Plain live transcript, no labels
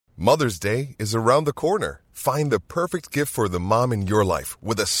Mother's Day is around the corner. Find the perfect gift for the mom in your life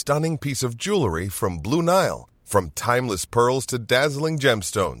with a stunning piece of jewelry from Blue Nile. From timeless pearls to dazzling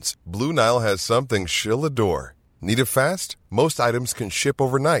gemstones, Blue Nile has something she'll adore. Need it fast? Most items can ship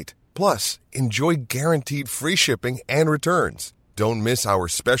overnight. Plus, enjoy guaranteed free shipping and returns. Don't miss our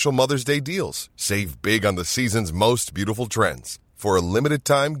special Mother's Day deals. Save big on the season's most beautiful trends. For a limited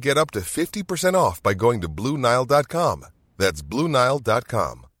time, get up to 50% off by going to BlueNile.com. That's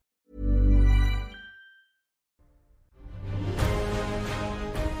BlueNile.com.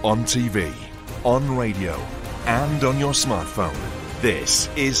 On TV, on radio, and on your smartphone. This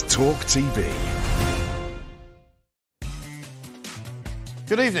is Talk TV.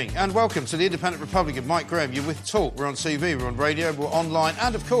 Good evening and welcome to the Independent Republic of Mike Graham. You're with Talk. We're on TV, we're on radio, we're online,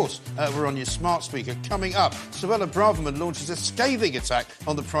 and of course, we're on your smart speaker. Coming up, Suella Braverman launches a scathing attack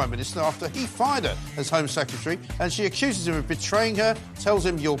on the Prime Minister after he fired her as Home Secretary, and she accuses him of betraying her, tells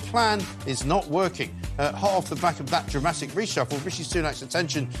him your plan is not working. Hot off the back of that dramatic reshuffle, Rishi Sunak's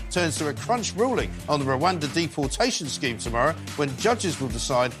attention turns to a crunch ruling on the Rwanda deportation scheme tomorrow, when judges will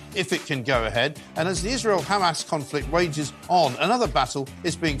decide if it can go ahead. And as the Israel-Hamas conflict wages on, another battle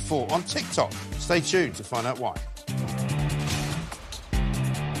is being fought on TikTok. Stay tuned to find out why.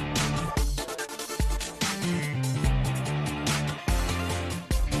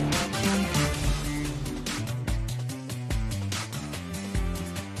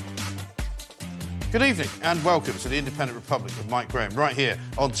 Good evening and welcome to the Independent Republic of Mike Graham, right here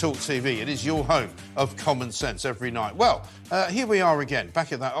on Talk TV. It is your home of common sense every night. Well, here we are again,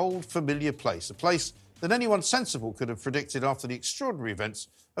 back at that old familiar place, a place that anyone sensible could have predicted after the extraordinary events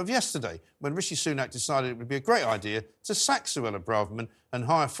of yesterday, when Rishi Sunak decided it would be a great idea to sack Suella Braverman and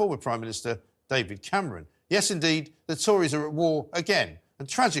hire former Prime Minister David Cameron. Yes, indeed, the Tories are at war again, and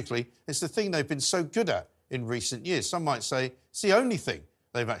tragically, it's the thing they've been so good at in recent years. Some might say it's the only thing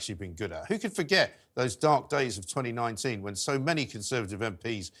they've actually been good at. Who could forget those dark days of 2019 when so many Conservative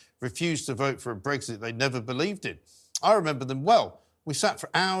MPs refused to vote for a Brexit they never believed in? I remember them well. We sat for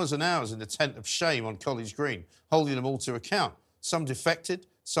hours and hours in the tent of shame on College Green, holding them all to account. Some defected,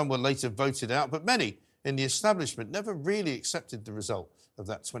 some were later voted out, but many in the establishment never really accepted the result of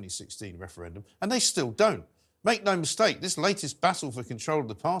that 2016 referendum, and they still don't. Make no mistake, this latest battle for control of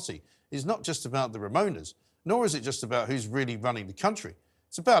the party is not just about the Remoaners, nor is it just about who's really running the country.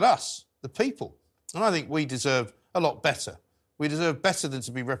 It's about us, the people. And I think we deserve a lot better. We deserve better than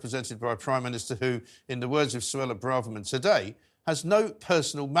to be represented by a Prime Minister who, in the words of Suella Braverman today, has no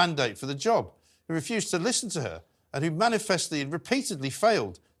personal mandate for the job, who refused to listen to her and who manifestly and repeatedly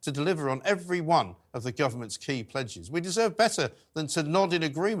failed to deliver on every one of the government's key pledges. We deserve better than to nod in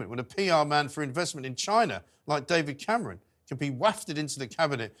agreement when a PR man for investment in China, like David Cameron, can be wafted into the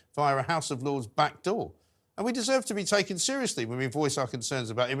cabinet via a House of Lords back door. And we deserve to be taken seriously when we voice our concerns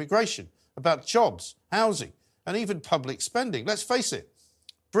about immigration, about jobs, housing, and even public spending. Let's face it,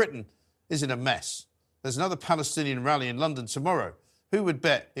 Britain is in a mess. There's another Palestinian rally in London tomorrow. Who would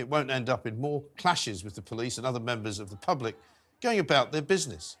bet it won't end up in more clashes with the police and other members of the public going about their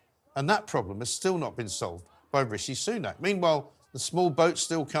business? And that problem has still not been solved by Rishi Sunak. Meanwhile, the small boats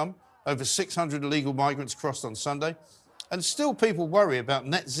still come. Over 600 illegal migrants crossed on Sunday. And still people worry about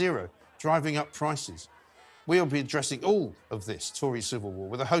net zero driving up prices. We'll be addressing all of this Tory civil war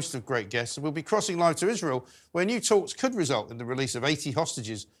with a host of great guests, and we'll be crossing live to Israel, where new talks could result in the release of 80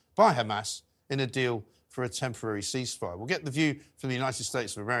 hostages by Hamas in a deal for a temporary ceasefire. We'll get the view from the United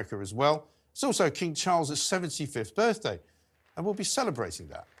States of America as well. It's also King Charles' 75th birthday, and we'll be celebrating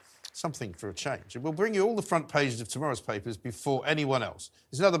that. Something for a change. And we'll bring you all the front pages of tomorrow's papers before anyone else.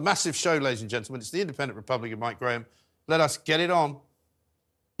 It's another massive show, ladies and gentlemen. It's the Independent Republic of Mike Graham. Let us get it on.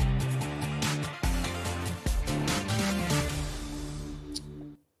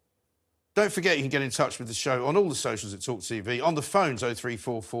 Don't forget you can get in touch with the show on all the socials at Talk TV, on the phones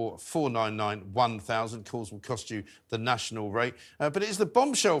 0344 499 1000. Calls will cost you the national rate. But it is the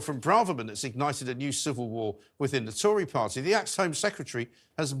bombshell from Braverman that's ignited a new civil war within the Tory party. The ex-Home Secretary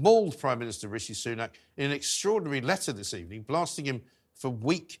has mauled Prime Minister Rishi Sunak in an extraordinary letter this evening, blasting him for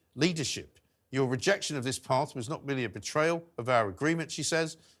weak leadership. Your rejection of this path was not merely a betrayal of our agreement, she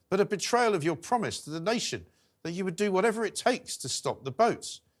says, but a betrayal of your promise to the nation that you would do whatever it takes to stop the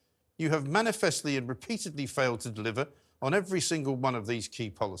boats. You have manifestly and repeatedly failed to deliver on every single one of these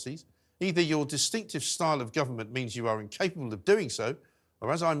key policies. Either your distinctive style of government means you are incapable of doing so,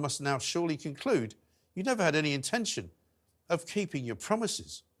 or, as I must now surely conclude, you never had any intention of keeping your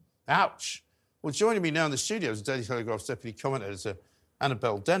promises. Ouch. Well, joining me now in the studio is Daily Telegraph's deputy comment editor,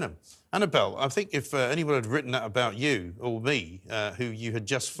 Annabel Denham. Annabel, I think if anyone had written that about you or me, who you had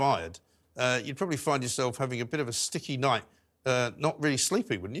just fired, you'd probably find yourself having a bit of a sticky night not really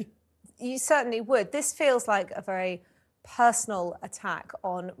sleepy, wouldn't you? You certainly would. This feels like a very personal attack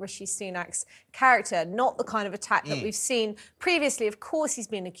on Rishi Sunak's character, not the kind of attack that we've seen previously. Of course, he's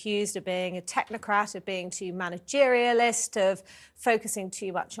been accused of being a technocrat, of being too managerialist, of focusing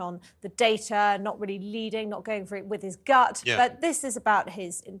too much on the data, not really leading, not going for it with his gut. Yeah. But this is about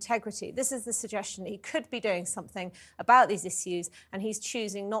his integrity. This is the suggestion that he could be doing something about these issues, and he's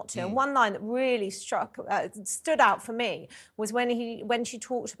choosing not to. And one line that really stood out for me was when she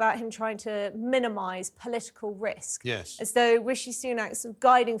talked about him trying to minimise political risk. Yes. As though Rishi Sunak's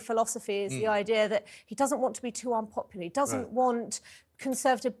guiding philosophy is the idea that he doesn't want to be too unpopular. He doesn't want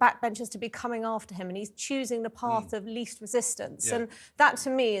Conservative backbenchers to be coming after him, and he's choosing the path of least resistance. Yeah. And that, to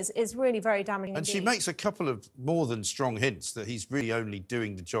me, is really very damaging And indeed. she makes a couple of more than strong hints that he's really only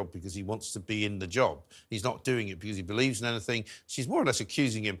doing the job because he wants to be in the job. He's not doing it because he believes in anything. She's more or less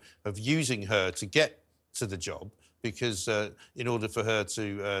accusing him of using her to get to the job because in order for her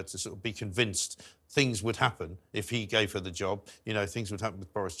to sort of be convinced things would happen if he gave her the job. You know, things would happen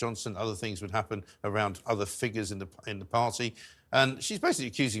with Boris Johnson, other things would happen around other figures in the party. And she's basically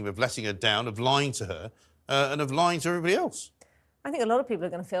accusing him of letting her down, of lying to her, and of lying to everybody else. I think a lot of people are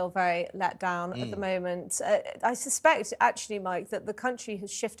going to feel very let down at the moment. I suspect, actually, Mike, that the country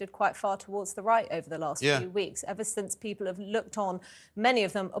has shifted quite far towards the right over the last few weeks, ever since people have looked on, many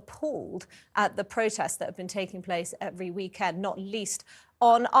of them appalled at the protests that have been taking place every weekend, not least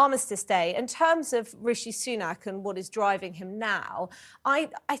on Armistice Day. In terms of Rishi Sunak and what is driving him now, I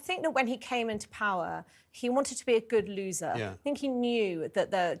think that when he came into power, he wanted to be a good loser. Yeah. I think he knew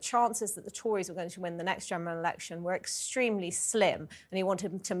that the chances that the Tories were going to win the next general election were extremely slim, and he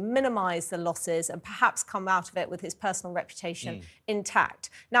wanted to minimise the losses and perhaps come out of it with his personal reputation intact.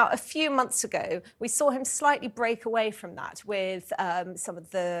 Now, a few months ago, we saw him slightly break away from that with some of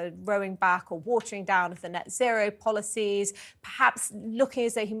the rowing back or watering down of the net zero policies, perhaps looking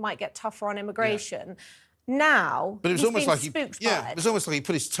as though he might get tougher on immigration. Yeah. Now, but it was almost like it was almost like he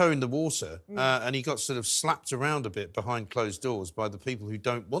put his toe in the water and he got sort of slapped around a bit behind closed doors by the people who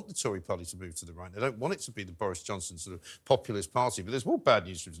don't want the Tory party to move to the right. They don't want it to be the Boris Johnson sort of populist party. But there's more bad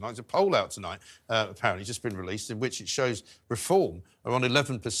news from tonight. There's a poll out tonight, apparently just been released, in which it shows Reform are on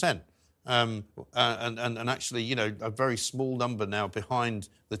 11%. And actually, you know, a very small number now behind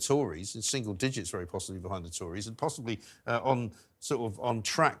the Tories, in single digits very possibly behind the Tories, and possibly on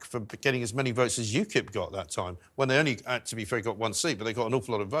track for getting as many votes as UKIP got that time, when they only, to be fair, got one seat, but they got an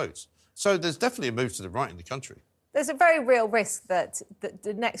awful lot of votes. So there's definitely a move to the right in the country. There's a very real risk that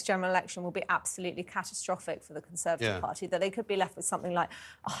the next general election will be absolutely catastrophic for the Conservative Party, that they could be left with something like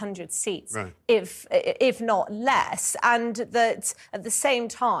 100 seats, if not less, and that at the same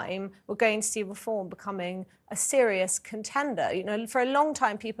time we're going to see Reform becoming a serious contender. You know, for a long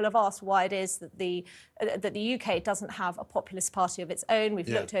time people have asked why it is that the UK doesn't have a populist party of its own. We've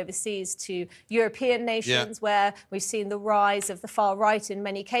looked overseas to European nations where we've seen the rise of the far right in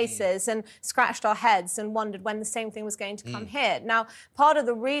many cases and scratched our heads and wondered when the same thing was going to come here. Now, part of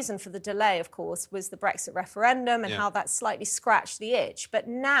the reason for the delay, of course, was the Brexit referendum and how that slightly scratched the itch. But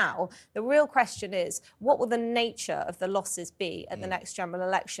now the real question is, what will the nature of the losses be at the next general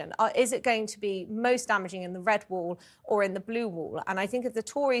election? Is it going to be most damaging in the red wall or in the blue wall? And I think if the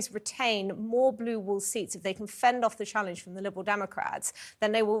Tories retain more blue wall seats, if they can fend off the challenge from the Liberal Democrats,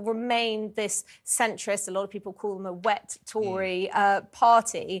 then they will remain this centrist, a lot of people call them a wet Tory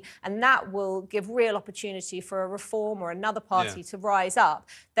party, and that will give real opportunity for a Reform or another party to rise up.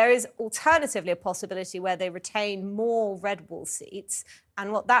 There is alternatively a possibility where they retain more red wall seats,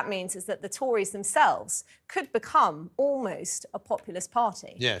 and what that means is that the Tories themselves could become almost a populist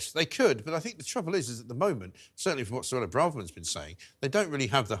party. Yes, they could, but I think the trouble is at the moment, certainly from what Suella Braverman's been saying, they don't really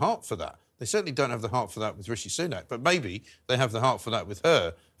have the heart for that. They certainly don't have the heart for that with Rishi Sunak, but maybe they have the heart for that with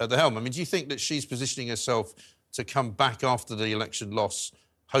her at the helm. I mean, do you think that she's positioning herself to come back after the election loss,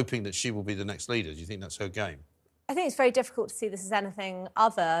 hoping that she will be the next leader? Do you think that's her game? I think it's very difficult to see this as anything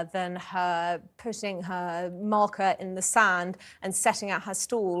other than her putting her marker in the sand and setting out her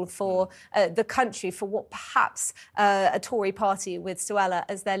stall for the country, for what perhaps a Tory party with Suella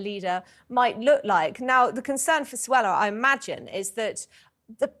as their leader might look like. Now, the concern for Suella, I imagine, is that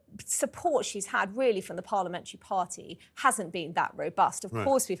the support she's had really from the parliamentary party hasn't been that robust. Of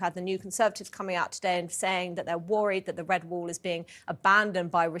course, we've had the New Conservatives coming out today and saying that they're worried that the red wall is being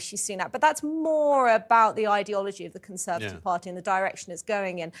abandoned by Rishi Sunak, but that's more about the ideology of the Conservative Party and the direction it's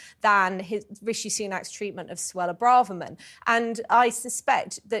going in than Rishi Sunak's treatment of Suella Braverman. And I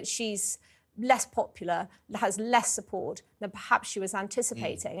suspect that she's less popular, has less support than perhaps she was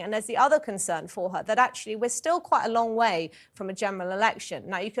anticipating. And there's the other concern for her that actually we're still quite a long way from a general election.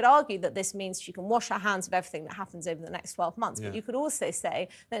 Now, you could argue that this means she can wash her hands of everything that happens over the next 12 months. But you could also say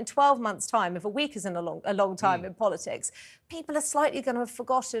that in 12 months' time, if a week isn't a long time in politics, people are slightly going to have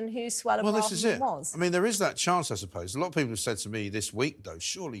forgotten who Suella Braverman was. I mean, there is that chance, I suppose. A lot of people have said to me this week, though,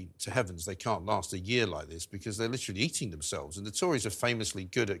 surely to heavens they can't last a year like this because they're literally eating themselves. And the Tories are famously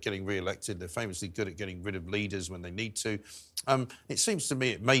good at getting re-elected. They're famously good at getting rid of leaders when they need to. It seems to me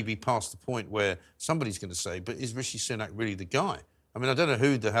it may be past the point where somebody's going to say, but is Rishi Sunak really the guy? I mean, I don't know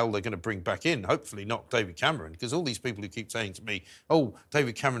who the hell they're going to bring back in. Hopefully not David Cameron, because all these people who keep saying to me, oh,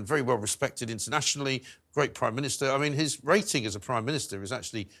 David Cameron, very well respected internationally, great Prime Minister. I mean, his rating as a Prime Minister is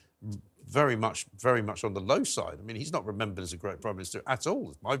actually very much on the low side. I mean, he's not remembered as a great Prime Minister at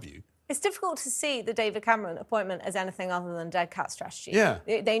all, is my view. It's difficult to see the David Cameron appointment as anything other than dead cat strategy. Yeah.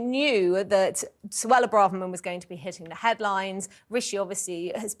 They knew that Suella Braverman was going to be hitting the headlines. Rishi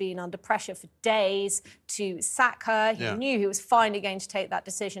obviously has been under pressure for days to sack her. He knew he was finally going to take that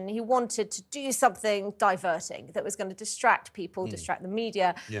decision. He wanted to do something diverting that was going to distract people, distract the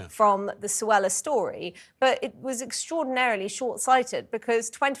media from the Suella story. But it was extraordinarily short-sighted because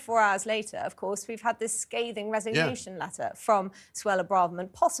 24 hours later, of course, we've had this scathing resignation letter from Suella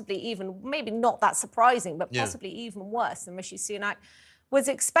Braverman, possibly even, maybe not that surprising, but possibly even worse than Rishi Sunak was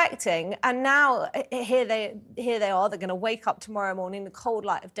expecting. And now here they are, they're going to wake up tomorrow morning, the cold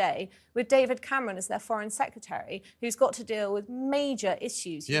light of day, with David Cameron as their foreign secretary, who's got to deal with major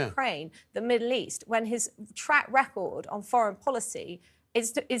issues, Ukraine, the Middle East, when his track record on foreign policy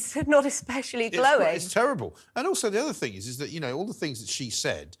is not especially glowing. It's terrible. And also the other thing is that, you know, all the things that she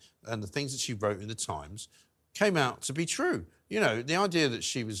said and the things that she wrote in the Times came out to be true. You know, the idea that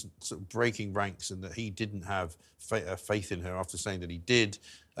she was sort of breaking ranks and that he didn't have faith in her after saying that he did,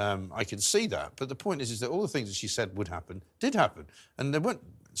 I can see that. But the point is that all the things that she said would happen, did happen. And they weren't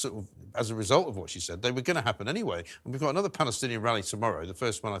sort of as a result of what she said. They were going to happen anyway. And we've got another Palestinian rally tomorrow, the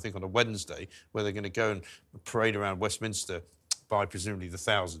first one, I think, on a Wednesday, where they're going to go and parade around Westminster by presumably the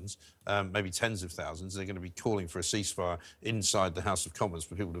thousands, maybe tens of thousands. They're going to be calling for a ceasefire inside the House of Commons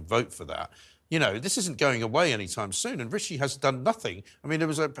for people to vote for that. You know, this isn't going away anytime soon, and Rishi has done nothing. I mean, there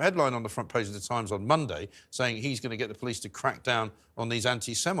was a headline on the front page of the Times on Monday saying he's going to get the police to crack down on these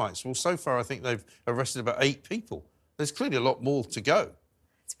anti-Semites. Well, so far, I think they've arrested about 8 people. There's clearly a lot more to go.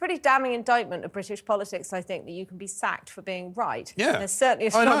 It's a pretty damning indictment of British politics, I think, that you can be sacked for being right. Yeah. There's certainly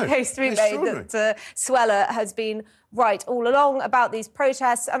a strong case to be made that Suella has been right all along about these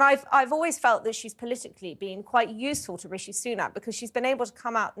protests. And I've always felt that she's politically been quite useful to Rishi Sunak because she's been able to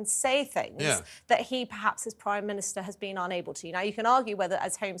come out and say things that he perhaps as Prime Minister has been unable to. Now, you can argue whether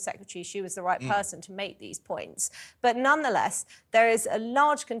as Home Secretary she was the right person to make these points. But nonetheless, there is a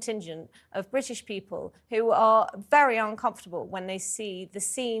large contingent of British people who are very uncomfortable when they see the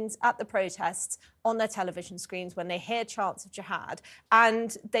scenes at the protests on their television screens, when they hear chants of jihad,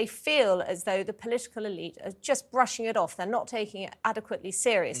 and they feel as though the political elite are just brushing it off. They're not taking it adequately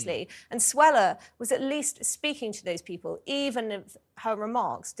seriously. And Suella was at least speaking to those people, even if her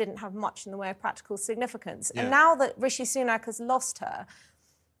remarks didn't have much in the way of practical significance. And now that Rishi Sunak has lost her,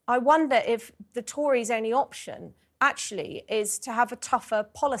 I wonder if the Tories' only option actually is to have a tougher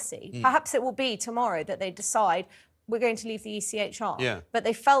policy. Perhaps it will be tomorrow that they decide we're going to leave the ECHR. But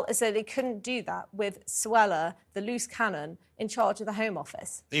they felt as though they couldn't do that with Suella, the loose cannon, in charge of the Home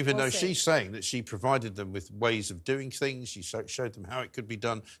Office. Even though she's saying that she provided them with ways of doing things, she showed them how it could be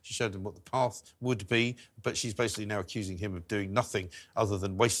done, she showed them what the path would be, but she's basically now accusing him of doing nothing other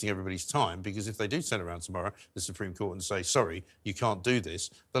than wasting everybody's time, because if they do turn around tomorrow, the Supreme Court, and say, sorry, you can't do this,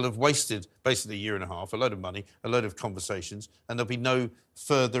 they'll have wasted basically a year and a half, a load of money, a load of conversations, and there'll be no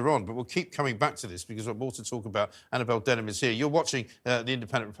further on. But we'll keep coming back to this because we've got more to talk about. Annabel Denham is here. You're watching The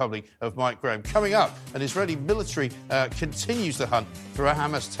Independent Republic of Mike Graham. Coming up, an Israeli military continues the hunt for a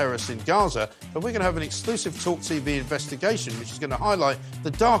Hamas terrorist in Gaza, but we're going to have an exclusive Talk TV investigation which is going to highlight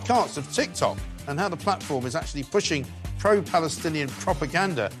the dark arts of TikTok and how the platform is actually pushing pro-Palestinian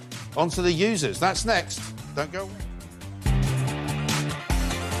propaganda onto the users. That's next. Don't go away.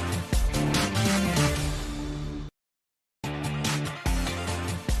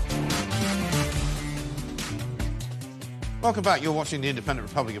 Welcome back. You're watching The Independent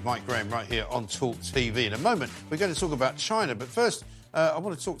Republic of Mike Graham right here on Talk TV. In a moment, we're going to talk about China. But first, I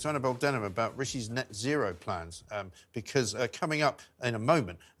want to talk to Annabel Denham about Rishi's net zero plans, because coming up in a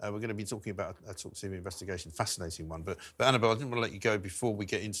moment, we're going to be talking about a Talk TV investigation, fascinating one. But Annabel, I didn't want to let you go before we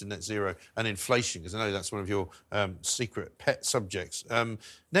get into net zero and inflation, because I know that's one of your secret pet subjects.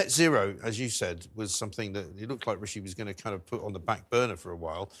 Net zero, as you said, was something that it looked like Rishi was going to kind of put on the back burner for a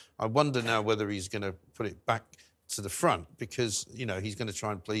while. I wonder now whether he's going to put it back to the front because, he's going to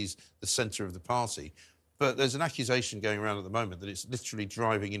try and please the centre of the party. But there's an accusation going around at the moment that it's literally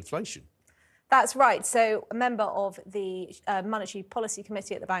driving inflation. That's right. So a member of the Monetary Policy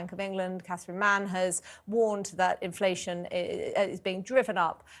Committee at the Bank of England, Catherine Mann, has warned that inflation is being driven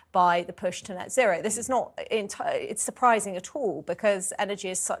up by the push to net zero. This is not it's surprising at all because energy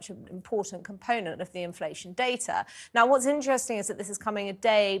is such an important component of the inflation data. Now, what's interesting is that this is coming a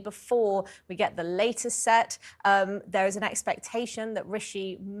day before we get the latest set. There is an expectation that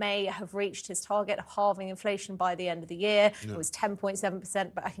Rishi may have reached his target of halving inflation by the end of the year. It was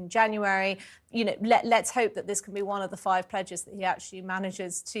 10.7% back in January. Let's hope that this can be one of the 5 pledges that he actually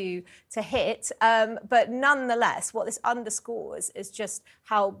manages to hit. But nonetheless, what this underscores is just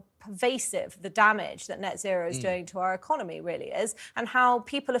how pervasive the damage that net zero is doing to our economy really is, and how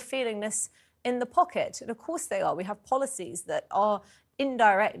people are feeling this in the pocket. And of course they are. We have policies that are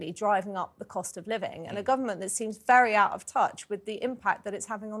indirectly driving up the cost of living and a government that seems very out of touch with the impact that it's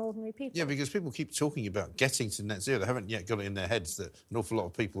having on ordinary people. Yeah, because people keep talking about getting to net zero. They haven't yet got it in their heads that an awful lot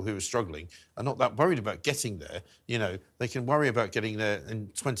of people who are struggling are not that worried about getting there. They can worry about getting there in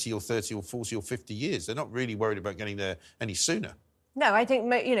 20 or 30 or 40 or 50 years. They're not really worried about getting there any sooner. No, I think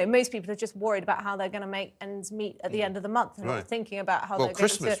most people are just worried about how they're going to make ends meet at the end of the month and not thinking about how they're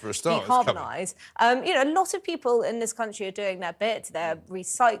Christmas, going to decarbonise. A lot of people in this country are doing their bit. They're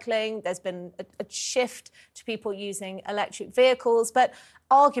recycling. There's been a shift to people using electric vehicles, but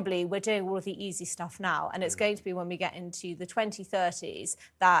arguably, we're doing all of the easy stuff now, and it's going to be when we get into the 2030s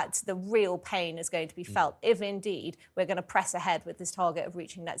that the real pain is going to be felt, if indeed we're going to press ahead with this target of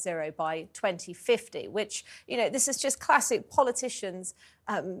reaching net zero by 2050, which, this is just classic politicians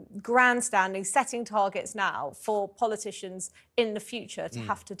grandstanding, setting targets now for politicians in the future to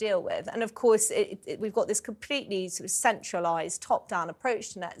have to deal with. And of course, we've got this completely sort of centralised, top-down approach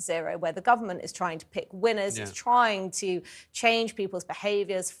to net zero where the government is trying to pick winners, it's trying to change people's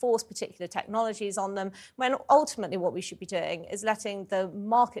behaviours, force particular technologies on them, when ultimately what we should be doing is letting the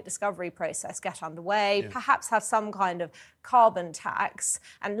market discovery process get underway, perhaps have some kind of carbon tax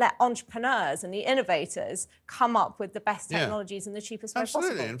and let entrepreneurs and the innovators come up with the best technologies and the cheapest way possible.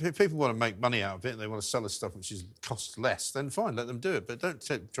 Absolutely, and if people want to make money out of it and they want to sell us stuff which costs less, then fine, let them do it. But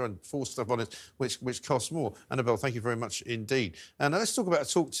don't try and force stuff on it which costs more. Annabelle, thank you very much indeed. And now let's talk about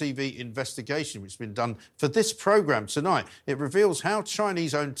a Talk TV investigation which has been done for this programme tonight. It reveals how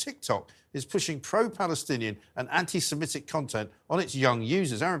Chinese-owned TikTok is pushing pro-Palestinian and anti-Semitic content on its young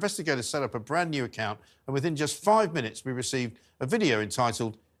users. Our investigators set up a brand new account, and within just 5 minutes, we received a video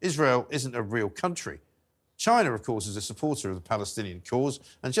entitled "Israel Isn't a Real Country." China, of course, is a supporter of the Palestinian cause,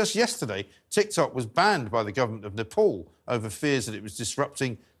 and just yesterday, TikTok was banned by the government of Nepal over fears that it was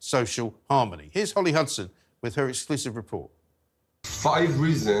disrupting social harmony. Here's Holly Hudson with her exclusive report. 5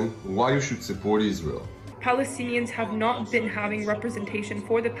 reasons why you should support Israel. Palestinians have not been having representation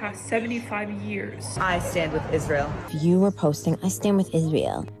for the past 75 years. I stand with Israel. You were posting, I stand with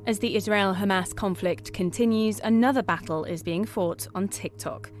Israel. As the Israel-Hamas conflict continues, another battle is being fought on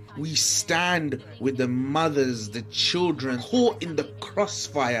TikTok. We stand with the mothers, the children, caught in the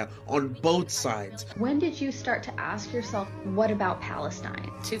crossfire on both sides. When did you start to ask yourself, what about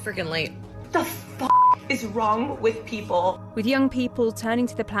Palestine? Too freaking late. The f*** is wrong with people? With young people turning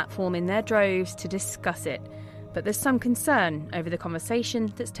to the platform in their droves to discuss it. But there's some concern over the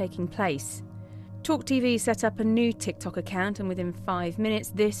conversation that's taking place. Talk TV set up a new TikTok account, and within 5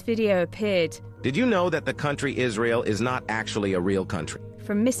 minutes, this video appeared. Did you know that the country Israel is not actually a real country?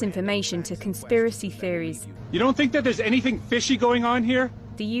 From misinformation to conspiracy theories. You don't think that there's anything fishy going on here?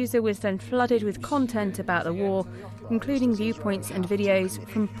 The user was then flooded with content about the war, including viewpoints and videos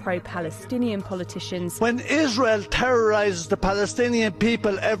from pro-Palestinian politicians. When Israel terrorizes the Palestinian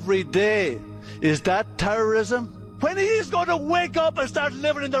people every day, is that terrorism? When he's going to wake up and start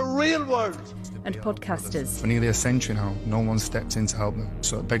living in the real world? And podcasters. For nearly a century now, no one stepped in to help them.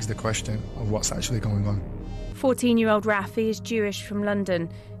 So it begs the question of what's actually going on. 14-year-old Rafi is Jewish from London.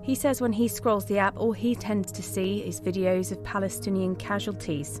 He says when he scrolls the app, all he tends to see is videos of Palestinian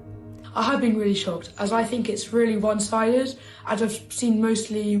casualties. I have been really shocked, as I think it's really one-sided, as I've seen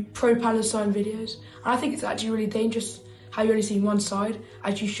mostly pro-Palestine videos. And I think it's actually really dangerous how you're only seeing one side,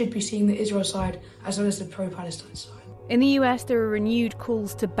 as you should be seeing the Israel side as well as the pro-Palestine side. In the US, there are renewed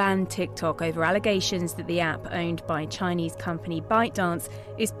calls to ban TikTok over allegations that the app, owned by Chinese company ByteDance,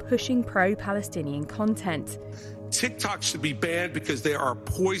 is pushing pro-Palestinian content. TikTok should be banned because they are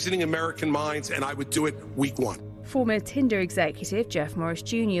poisoning American minds, and I would do it week 1. Former Tinder executive Jeff Morris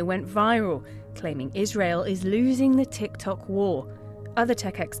Jr. went viral, claiming Israel is losing the TikTok war. Other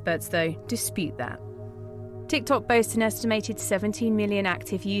tech experts, though, dispute that. TikTok boasts an estimated 17 million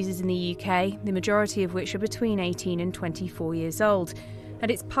active users in the UK, the majority of which are between 18 and 24 years old. And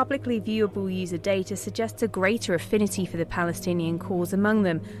its publicly viewable user data suggests a greater affinity for the Palestinian cause among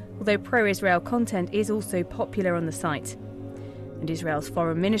them, although pro-Israel content is also popular on the site. And Israel's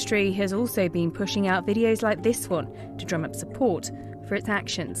foreign ministry has also been pushing out videos like this one to drum up support for its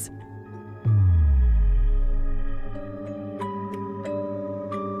actions.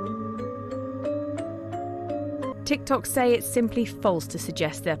 TikTok say it's simply false to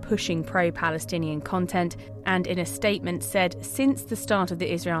suggest they're pushing pro-Palestinian content, and in a statement said, since the start of the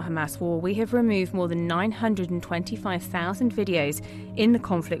Israel-Hamas war, we have removed more than 925,000 videos in the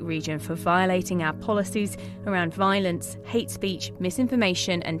conflict region for violating our policies around violence, hate speech,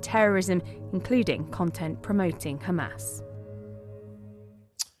 misinformation and terrorism, including content promoting Hamas.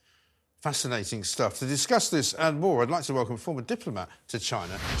 Fascinating stuff. To discuss this and more, I'd like to welcome former diplomat to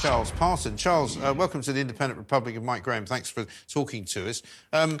China, Charles Parton. Charles, welcome to the Independent Republic of Mike Graham. Thanks for talking to us.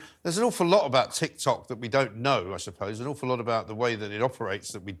 There's an awful lot about TikTok that we don't know, I suppose, an awful lot about the way that it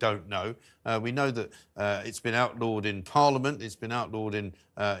operates that we don't know. We know that it's been outlawed in Parliament, it's been outlawed in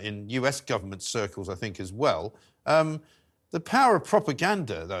US government circles, I think, as well. The power of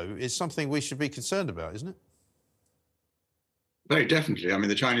propaganda, though, is something we should be concerned about, isn't it? Very definitely. I mean,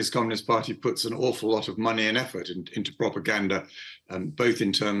 the Chinese Communist Party puts an awful lot of money and effort into propaganda, both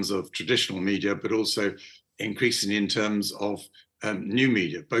in terms of traditional media, but also increasingly in terms of new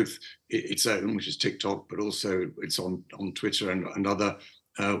media, both its own, which is TikTok, but also it's on Twitter and other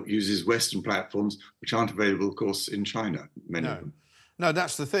uses Western platforms, which aren't available, of course, in China, many of them. No,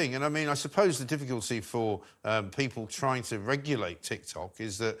 that's the thing. And I mean, I suppose the difficulty for people trying to regulate TikTok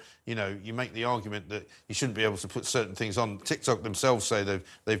is that, you know, you make the argument that you shouldn't be able to put certain things on. TikTok themselves say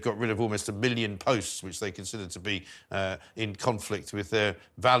they've got rid of almost 1 million posts, which they consider to be in conflict with their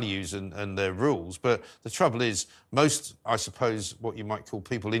values and their rules. But the trouble is, most, I suppose, what you might call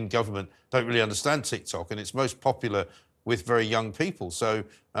people in government don't really understand TikTok, and it's most popular with very young people. So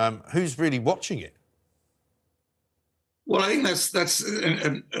who's really watching it? Well, I think that's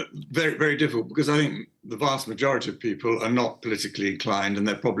very, very difficult, because I think the vast majority of people are not politically inclined, and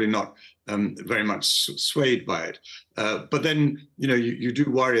they're probably not very much swayed by it. But then, you know, you do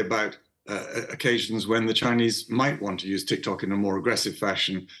worry about occasions when the Chinese might want to use TikTok in a more aggressive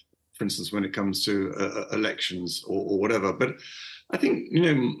fashion, for instance, when it comes to elections or whatever. But I think, you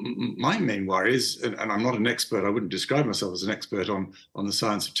know, my main worry is, and I'm not an expert, I wouldn't describe myself as an expert on the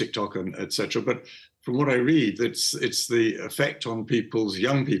science of TikTok and etc. But from what I read, it's the effect on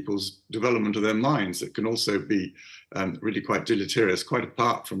young people's development of their minds that can also be really quite deleterious, quite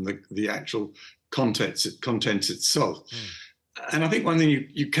apart from the actual content itself. And I think one thing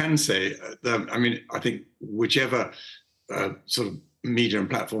you can say, I mean, I think whichever sort of media and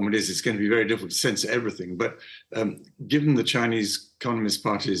platform it is, it's going to be very difficult to censor everything. But given the Chinese Communist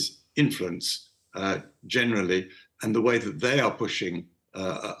Party's influence generally, and the way that they are pushing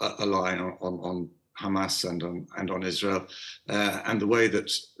a line on Hamas and on Israel, and the way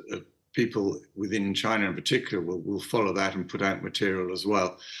that people within China in particular will follow that and put out material as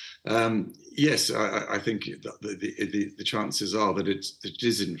well. Yes, I think the chances are that it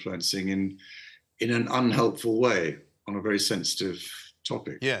is influencing in an unhelpful way on a very sensitive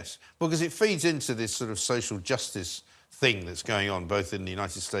topic. Yes, well, because it feeds into this sort of social justice thing that's going on both in the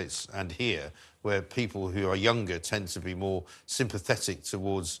United States and here, where people who are younger tend to be more sympathetic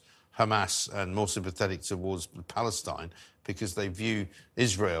towards Hamas and more sympathetic towards Palestine, because they view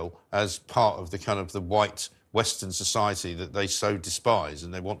Israel as part of the kind of the white Western society that they so despise,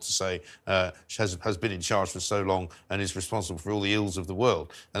 and they want to say has been in charge for so long and is responsible for all the ills of the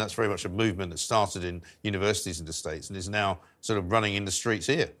world. And that's very much a movement that started in universities in the States and is now sort of running in the streets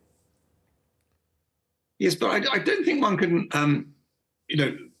here. Yes, but I don't think one can, you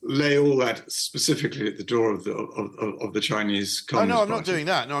know, lay all that specifically at the door of the Chinese Communist Party. No, I'm not doing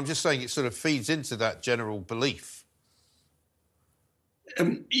that. No, I'm just saying it sort of feeds into that general belief.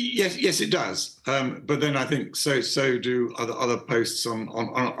 Yes, it does. But then I think so do other posts on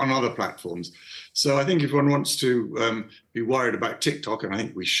other platforms. So I think if one wants to be worried about TikTok, and I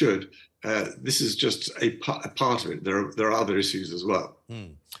think we should, this is just a part of it. There are other issues as well.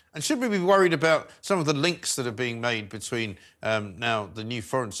 And should we be worried about some of the links that are being made between now the new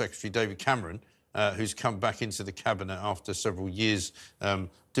Foreign Secretary, David Cameron, who's come back into the cabinet after several years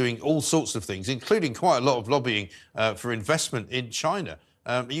doing all sorts of things, including quite a lot of lobbying for investment in China.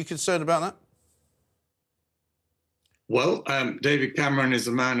 Are you concerned about that? Well, David Cameron is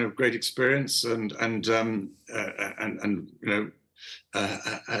a man of great experience and you know,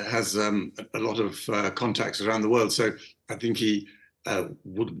 has a lot of contacts around the world. So I think he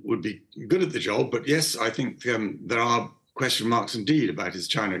would be good at the job. But yes, I think there are question marks indeed about his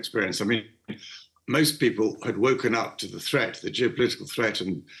China experience. I mean, most people had woken up to the threat, the geopolitical threat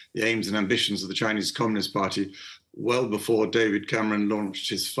and the aims and ambitions of the Chinese Communist Party well before David Cameron launched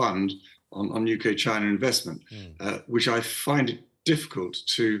his fund on UK-China investment, which I find it difficult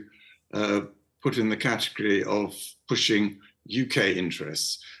to put in the category of pushing UK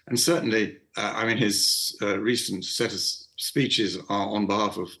interests. And certainly, I mean, his recent set of speeches are on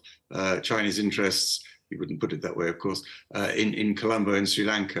behalf of Chinese interests. He wouldn't put it that way, of course, in Colombo in Sri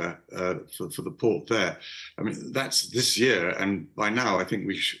Lanka for the port there. I mean, that's this year, and by now I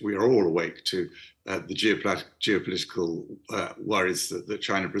think we are all awake to the geopolitical worries that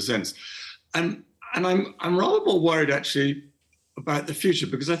China presents. And I'm rather more worried, actually, about the future,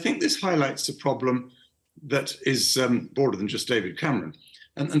 because I think this highlights a problem that is broader than just David Cameron.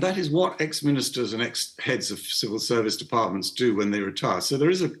 And that is what ex-ministers and ex-heads of civil service departments do when they retire. So there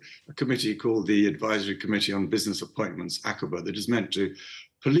is a committee called the Advisory Committee on Business Appointments, ACOBA, that is meant to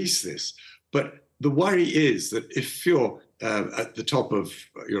police this. But the worry is that if you're at the top of,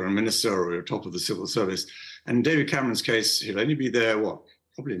 you're a minister or you're top of the civil service, and in David Cameron's case, he'll only be there,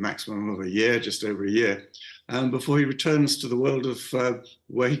 probably a maximum of a year, just over a year, before he returns to the world of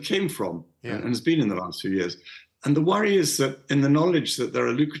where he came from and has been in the last few years. And the worry is that in the knowledge that there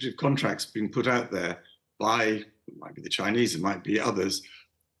are lucrative contracts being put out there by, it might be the Chinese, it might be others,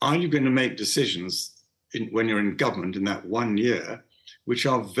 are you going to make decisions when you're in government in that 1 year, which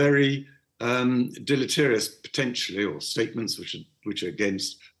are very deleterious potentially, or statements which are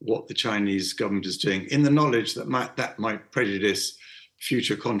against what the Chinese government is doing, in the knowledge that might prejudice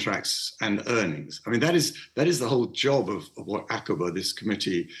future contracts and earnings? I mean, that is the whole job of what ACOBA, this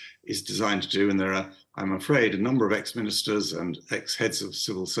committee, is designed to do. And there are, I'm afraid, a number of ex-ministers and ex-heads of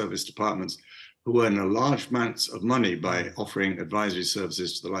civil service departments who earn a large amounts of money by offering advisory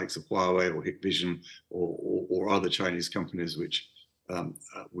services to the likes of Huawei or Hikvision or other Chinese companies, which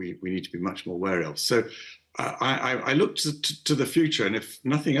we need to be much more wary of. So I look to the future, and if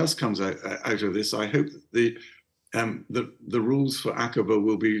nothing else comes out of this, I hope that the rules for ACOBA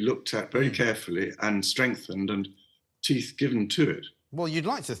will be looked at very carefully and strengthened and teeth given to it. Well, you'd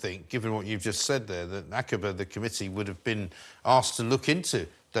like to think, given what you've just said there, that ACOBA, the committee, would have been asked to look into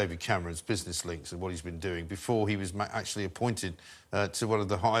David Cameron's business links and what he's been doing before he was actually appointed to one of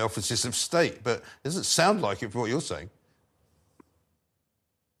the high offices of state. But it doesn't sound like it from what you're saying.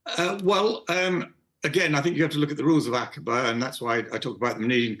 Again, I think you have to look at the rules of ACOBA, and that's why I talk about them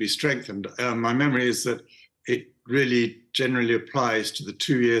needing to be strengthened. My memory is that it really generally applies to the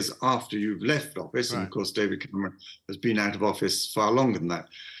 2 years after you've left office. Right. And of course, David Cameron has been out of office far longer than that.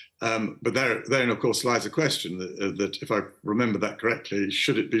 But therein, of course, lies a question that if I remember that correctly,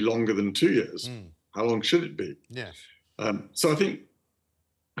 should it be longer than 2 years? How long should it be? Yes. So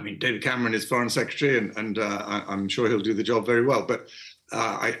I mean, David Cameron is Foreign Secretary, and I'm sure he'll do the job very well. But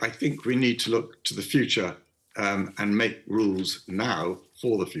I think we need to look to the future and make rules now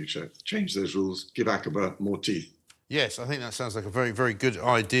for the future. Change those rules, give ACOBA more teeth. Yes, I think that sounds like a very, very good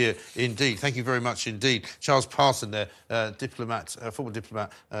idea indeed. Thank you very much indeed. Charles Parson there, former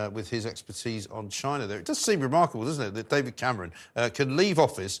diplomat with his expertise on China there. It does seem remarkable, doesn't it, that David Cameron can leave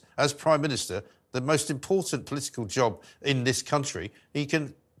office as Prime Minister, the most important political job in this country. He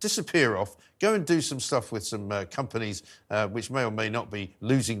can disappear off, go and do some stuff with some companies which may or may not be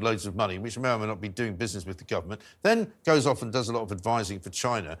losing loads of money, which may or may not be doing business with the government, then goes off and does a lot of advising for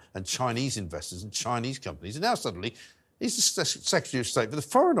China and Chinese investors and Chinese companies. And now suddenly he's the Secretary of State for the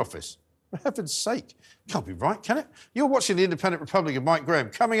Foreign Office. For heaven's sake. Can't be right, can it? You're watching The Independent Republic of Mike Graham.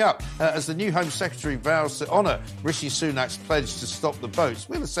 Coming up, as the new Home Secretary vows to honour Rishi Sunak's pledge to stop the boats,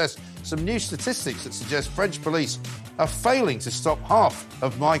 we'll assess some new statistics that suggest French police are failing to stop half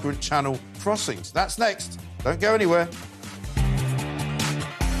of migrant channel crossings. That's next. Don't go anywhere.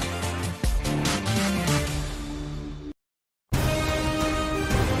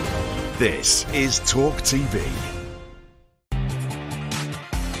 This is Talk TV.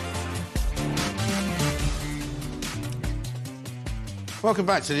 Welcome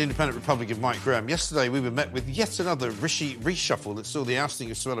back to the Independent Republic of Mike Graham. Yesterday we were met with yet another Rishi reshuffle that saw the ousting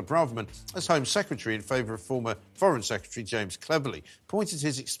of Suella Braverman as Home Secretary in favour of former Foreign Secretary James Cleverly. Pointed to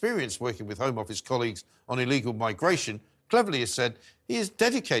his experience working with Home Office colleagues on illegal migration, Cleverly has said he is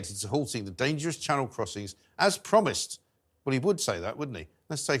dedicated to halting the dangerous channel crossings as promised. Well, he would say that, wouldn't he?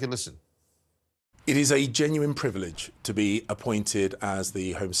 Let's take a listen. It is a genuine privilege to be appointed as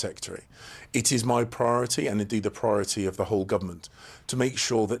the Home Secretary. It is my priority, and indeed the priority of the whole government, to make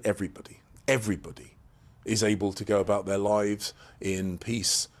sure that everybody is able to go about their lives in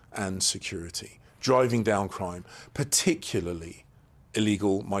peace and security, driving down crime, particularly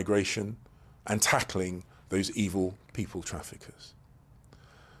illegal migration and tackling those evil people traffickers.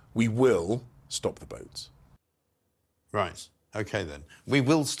 We will stop the boats. Right. OK, then. We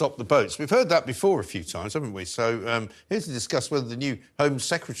will stop the boats. We've heard that before a few times, haven't we? So here to discuss whether the new Home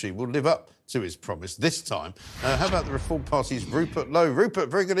Secretary will live up to his promise this time. How about the Reform Party's Rupert Lowe? Rupert,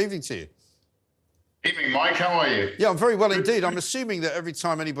 very good evening to you. Evening, Mike. How are you? Yeah, I'm very well indeed. I'm assuming that every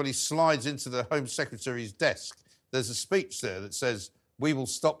time anybody slides into the Home Secretary's desk, there's a speech there that says, "We will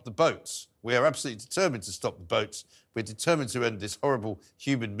stop the boats. We are absolutely determined to stop the boats. We're determined to end this horrible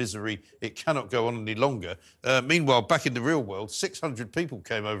human misery. It cannot go on any longer." Meanwhile, back in the real world, 600 people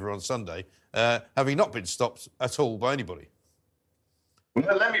came over on Sunday, having not been stopped at all by anybody.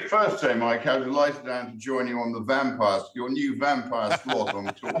 Well, let me first say, Mike, how delighted I am to join you on the vampires, your new vampire slot on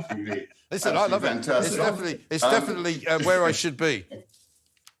Talk TV. Listen, I love fantastic. It's definitely where I should be.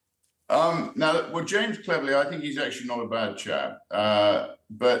 Now, well, James Cleverly, I think he's actually not a bad chap.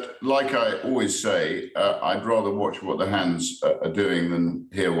 But like I always say, I'd rather watch what the hands are doing than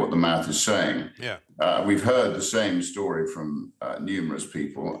hear what the mouth is saying. Yeah. We've heard the same story from numerous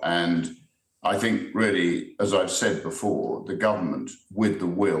people. And I think really, as I've said before, the government, with the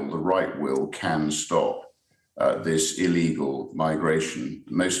will, the right will, can stop this illegal migration,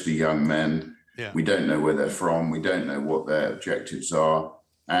 mostly young men. Yeah. We don't know where they're from. We don't know what their objectives are.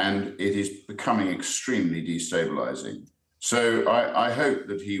 And it is becoming extremely destabilizing. So I hope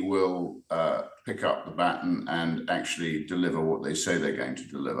that he will pick up the baton and actually deliver what they say they're going to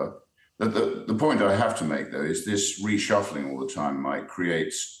deliver. The point I have to make, though, is this reshuffling all the time, Mike,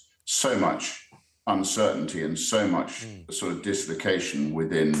 creates so much uncertainty and so much sort of dislocation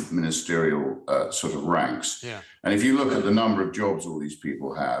within ministerial sort of ranks. Yeah. And if you look at the number of jobs all these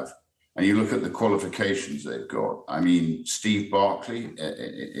people have, and you look at the qualifications they've got, I mean, Steve Barclay,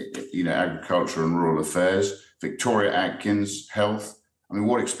 agriculture and rural affairs, Victoria Atkins, health. I mean,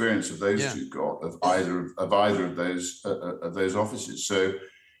 what experience have those two got of either of those offices? So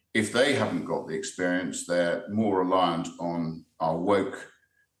if they haven't got the experience, they're more reliant on our woke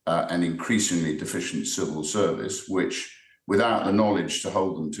and increasingly deficient civil service, which without the knowledge to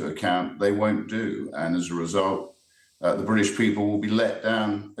hold them to account, they won't do. And as a result, the British people will be let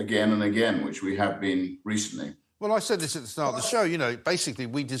down again and again, which we have been recently. Well, I said this at the start of the show, basically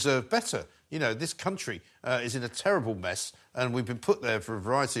we deserve better. This country is in a terrible mess, and we've been put there for a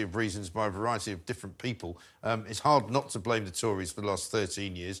variety of reasons by a variety of different people. It's hard not to blame the Tories for the last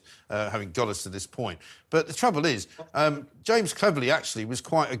 13 years, having got us to this point. But the trouble is, James Cleverly actually was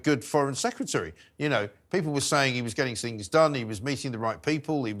quite a good foreign secretary. People were saying he was getting things done, he was meeting the right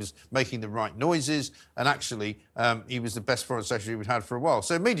people, he was making the right noises, and actually he was the best foreign secretary we'd had for a while.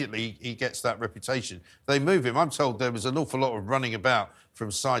 So immediately he gets that reputation. They move him. I'm told there was an awful lot of running about from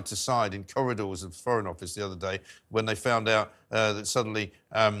side to side in corridors of the Foreign Office the other day when they found out that suddenly,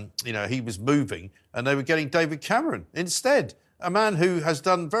 he was moving and they were getting David Cameron instead, a man who has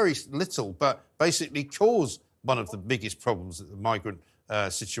done very little but basically caused one of the biggest problems that the migrant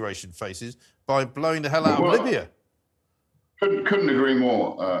situation faces by blowing the hell out of Libya. Couldn't agree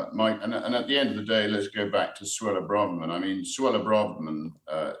more, Mike. And at the end of the day, let's go back to Suella Braverman. I mean, Suella Braverman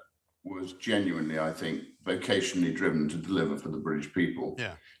was genuinely, I think, vocationally driven to deliver for the British people.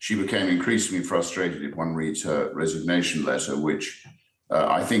 Yeah. She became increasingly frustrated if one reads her resignation letter, which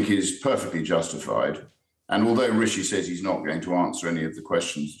I think is perfectly justified. And although Rishi says he's not going to answer any of the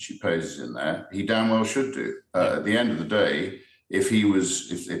questions that she poses in there, he damn well should do. At the end of the day, if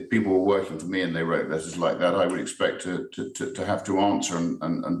people were working for me and they wrote letters like that, I would expect to have to answer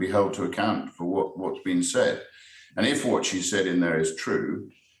and be held to account for what's been said. And if what she said in there is true,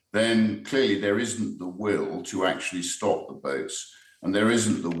 then clearly there isn't the will to actually stop the boats, and there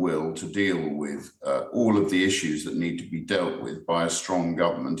isn't the will to deal with all of the issues that need to be dealt with by a strong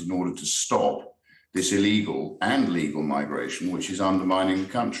government in order to stop this illegal and legal migration, which is undermining the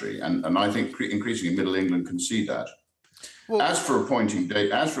country. And I think increasingly Middle England can see that. Well, as for appointing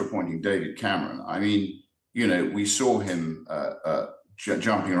David Cameron, I mean, we saw him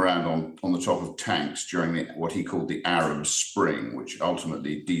jumping around on the top of tanks during what he called the Arab Spring, which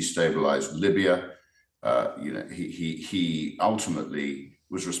ultimately destabilized Libya. He ultimately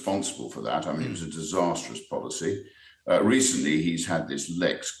was responsible for that. I mean, it was a disastrous policy. Recently, he's had this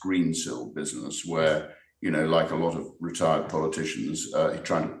Lex Greensill business where, like a lot of retired politicians, he's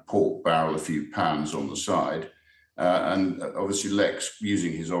trying to pork barrel a few pounds on the side. And obviously Lex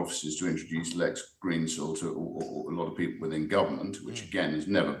using his offices to introduce Lex Greensill to a lot of people within government, which again has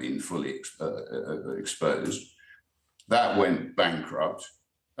never been fully exposed. That went bankrupt.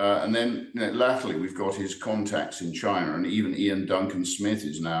 And then latterly we've got his contacts in China, and even Ian Duncan Smith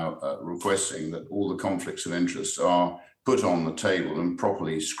is now requesting that all the conflicts of interest are put on the table and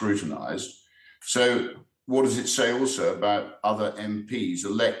properly scrutinised. So what does it say also about other MPs,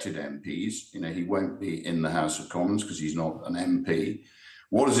 elected MPs? You know, he won't be in the House of Commons because he's not an MP.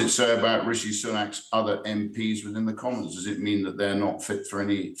 What does it say about Rishi Sunak's other MPs within the Commons? Does it mean that they're not fit for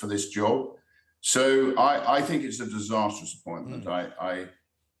this job? So I think it's a disastrous appointment. I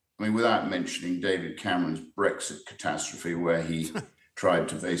mean, without mentioning David Cameron's Brexit catastrophe, where he tried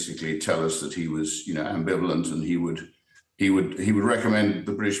to basically tell us that he was, you know, ambivalent and he would recommend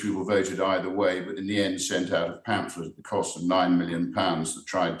the British people voted either way, but in the end sent out a pamphlet at the cost of £9 million that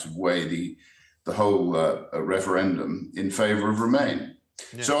tried to weigh the whole referendum in favour of Remain.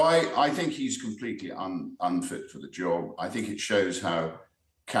 Yeah. So I think he's completely unfit for the job. I think it shows how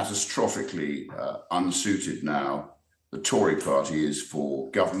catastrophically unsuited now the Tory party is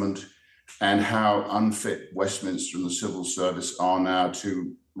for government, and how unfit Westminster and the civil service are now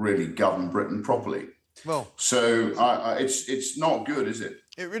to really govern Britain properly. Well, so it's not good, is it?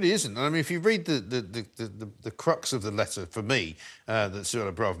 It really isn't. I mean, if you read the crux of the letter, for me, that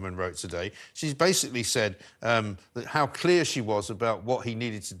Suella Braverman wrote today, she's basically said that how clear she was about what he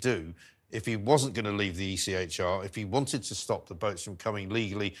needed to do if he wasn't going to leave the ECHR. If he wanted to stop the boats from coming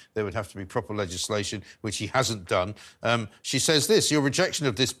legally, there would have to be proper legislation, which he hasn't done. She says this: your rejection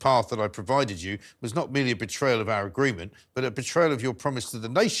of this path that I provided you was not merely a betrayal of our agreement, but a betrayal of your promise to the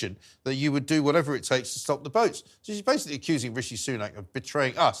nation that you would do whatever it takes to stop the boats. So she's basically accusing Rishi Sunak of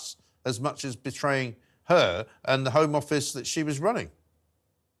betraying us as much as betraying her and the Home Office that she was running.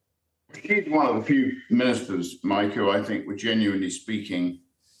 She's one of the few ministers, Mike, who I think were genuinely speaking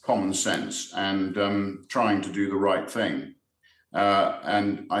common sense and trying to do the right thing.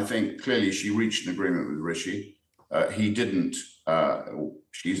 And I think clearly she reached an agreement with Rishi. He didn't,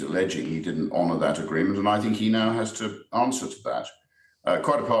 she's alleging he didn't honour that agreement, and I think he now has to answer to that.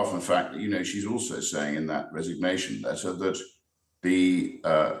 Quite apart from the fact that, you know, she's also saying in that resignation letter that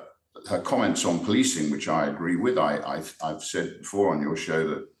her comments on policing, which I agree with, I've said before on your show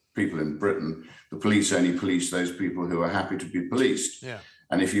that people in Britain, the police only police those people who are happy to be policed. Yeah.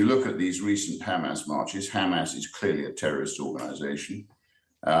 And if you look at these recent Hamas marches, Hamas is clearly a terrorist organisation.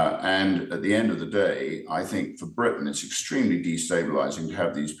 And at the end of the day, I think for Britain, it's extremely destabilising to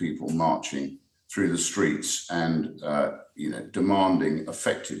have these people marching through the streets and, you know, demanding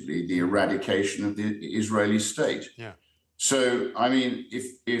effectively the eradication of the Israeli state. Yeah. So, I mean,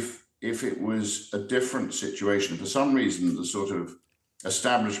 if it was a different situation, for some reason, the sort of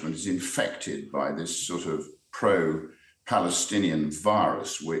establishment is infected by this sort of pro-Palestinian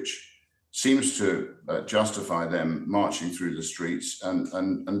virus, which seems to justify them marching through the streets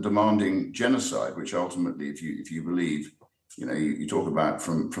and demanding genocide, which ultimately, if you believe, you know, you talk about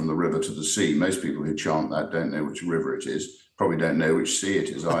from the river to the sea. Most people who chant that don't know which river it is, probably don't know which sea it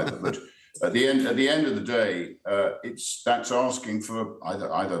is either. But at the end of the day, that's asking for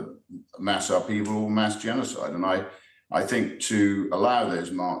either mass upheaval or mass genocide. And I think to allow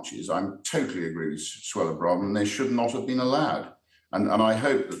those marches, I totally agree with Suella Braverman, they should not have been allowed. And I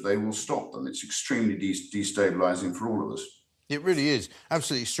hope that they will stop them. It's extremely destabilising for all of us. It really is.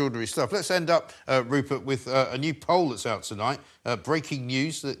 Absolutely extraordinary stuff. Let's end up, Rupert, with a new poll that's out tonight. Breaking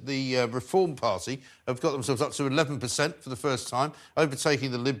news that the Reform Party have got themselves up to 11% for the first time,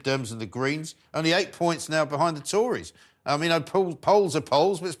 overtaking the Lib Dems and the Greens. Only 8 points now behind the Tories. I mean, polls are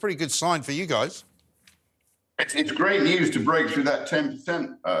polls, but it's a pretty good sign for you guys. It's great news to break through that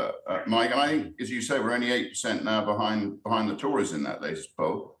 10%, Mike. And I think, as you say, we're only 8% now behind the Tories in that latest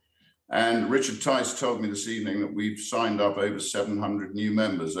poll. And Richard Tice told me this evening that we've signed up over 700 new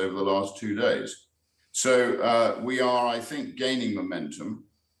members over the last 2 days. So we are, I think, gaining momentum.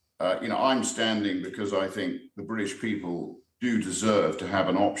 You know, I'm standing because I think the British people do deserve to have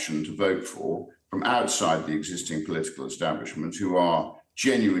an option to vote for from outside the existing political establishment, who are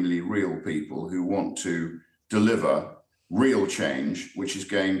genuinely real people who want to deliver real change, which is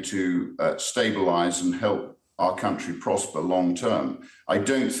going to stabilise and help our country prosper long term. I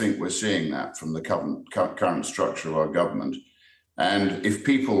don't think we're seeing that from the current structure of our government. And if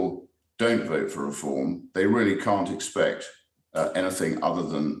people don't vote for reform, they really can't expect anything other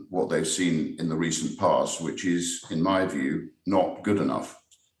than what they've seen in the recent past, which is, in my view, not good enough.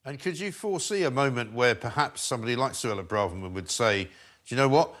 And could you foresee a moment where perhaps somebody like Suella Braverman would say, do you know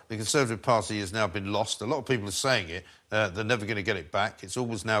what? The Conservative Party has now been lost. A lot of people are saying it. They're never going to get it back. It's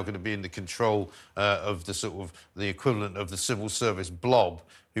always now going to be in the control of the sort of the equivalent of the civil service blob,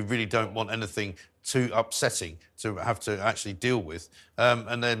 who really don't want anything too upsetting to have to actually deal with.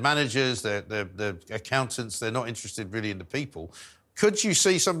 And their managers, their accountants, they're not interested really in the people. Could you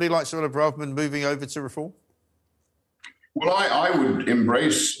see somebody like Suella Braverman moving over to Reform? Well, I would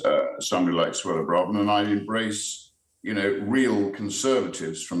embrace somebody like Suella Braverman, and I'd embrace real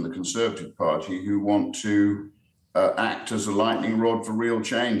conservatives from the Conservative Party who want to act as a lightning rod for real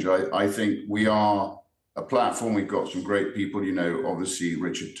change. I think we are a platform. We've got some great people, obviously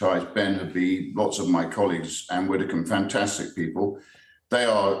Richard Tice, Ben Habib, lots of my colleagues, Anne Widdecombe, fantastic people. They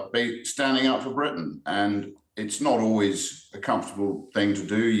are standing up for Britain, and it's not always a comfortable thing to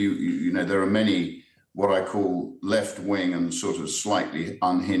do. There are many what I call left-wing and sort of slightly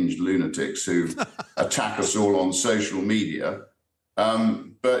unhinged lunatics who attack us all on social media.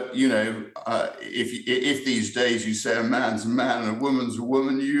 But if these days you say a man's a man and a woman's a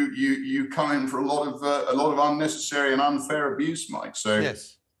woman, you come in for a lot of unnecessary and unfair abuse, Mike. So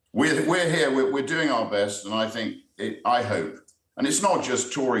yes. we're here, we're doing our best, and I hope, and it's not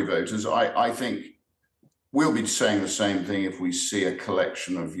just Tory voters. I think we'll be saying the same thing if we see a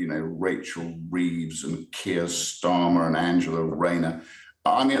collection of Rachel Reeves and Keir Starmer and Angela Rayner.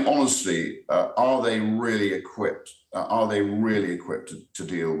 I mean, honestly, are they really equipped? To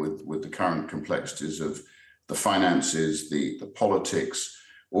deal with the current complexities of the finances, the politics,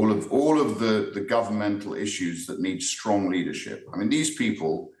 all of the governmental issues that need strong leadership? I mean, these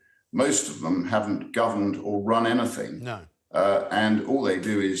people, most of them, haven't governed or run anything. No. And all they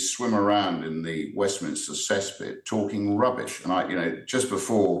do is swim around in the Westminster cesspit talking rubbish. And just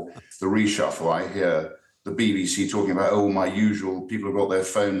before the reshuffle, I hear the BBC talking about, my usual, people have got their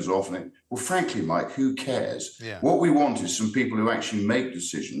phones off. Well, frankly, Mike, who cares? Yeah. What we want is some people who actually make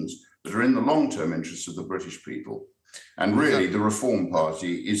decisions that are in the long-term interests of the British people. And really, the Reform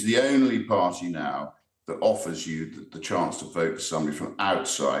Party is the only party now that offers you the chance to vote for somebody from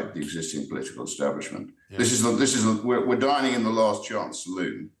outside the existing political establishment. Yeah. We're dining in the last chance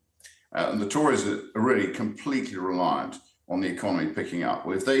saloon. And the Tories are really completely reliant on the economy picking up.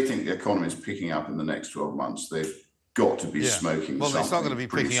 Well, if they think the economy is picking up in the next 12 months, they've got to be smoking something. Well, it's not going to be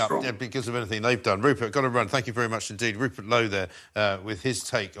picking up because of anything they've done. Rupert, got to run. Thank you very much indeed. Rupert Lowe there with his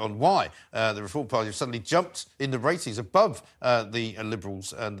take on why the Reform Party have suddenly jumped in the ratings above the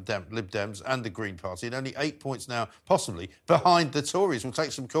Liberals and the Lib Dems and the Green Party, and only 8 points now, possibly, behind the Tories. We'll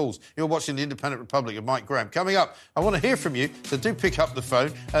take some calls. You're watching The Independent Republic of Mike Graham. Coming up, I want to hear from you, so do pick up the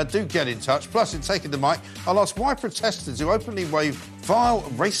phone, do get in touch. Plus, in taking the mic, I'll ask why protesters who openly wave vile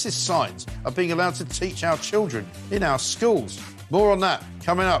racist signs are being allowed to teach our children in our schools. More on that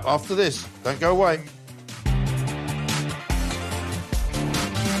coming up after this. Don't go away.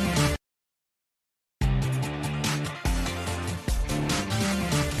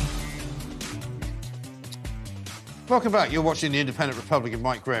 Welcome back. You're watching The Independent Republic of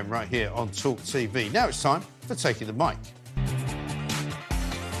Mike Graham right here on Talk TV. Now it's time for Taking the Mic.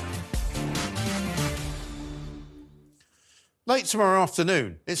 Late tomorrow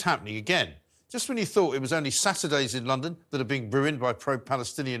afternoon, it's happening again. Just when you thought it was only Saturdays in London that are being ruined by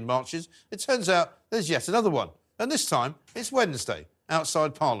pro-Palestinian marches, it turns out there's yet another one. And this time, it's Wednesday,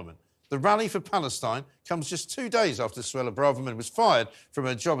 outside Parliament. The Rally for Palestine comes just 2 days after Suella Braverman was fired from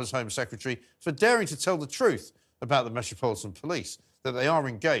her job as Home Secretary for daring to tell the truth about the Metropolitan Police, that they are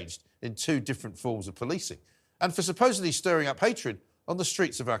engaged in 2 different forms of policing, and for supposedly stirring up hatred on the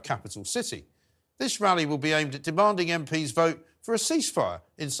streets of our capital city. This rally will be aimed at demanding MPs vote for a ceasefire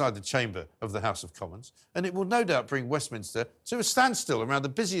inside the chamber of the House of Commons, and it will no doubt bring Westminster to a standstill around the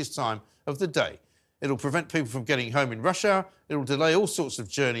busiest time of the day. It'll prevent people from getting home in rush hour, it'll delay all sorts of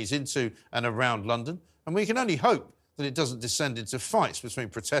journeys into and around London, and we can only hope that it doesn't descend into fights between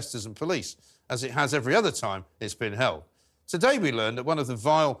protesters and police, as it has every other time it's been held. Today we learned that one of the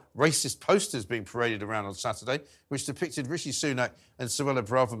vile racist posters being paraded around on Saturday, which depicted Rishi Sunak and Suella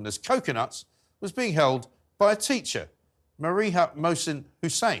Braverman as coconuts, was being held by a teacher, Mariha Mohsin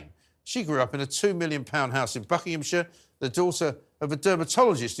Hussain. She grew up in a £2 million house in Buckinghamshire, the daughter of a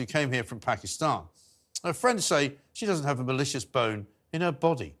dermatologist who came here from Pakistan. Her friends say she doesn't have a malicious bone in her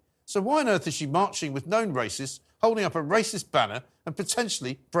body. So why on earth is she marching with known racists, holding up a racist banner and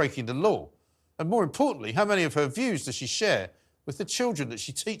potentially breaking the law? And more importantly, how many of her views does she share with the children that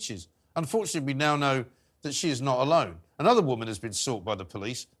she teaches? Unfortunately, we now know that she is not alone. Another woman has been sought by the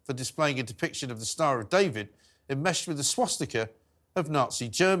police for displaying a depiction of the Star of David enmeshed with the swastika of Nazi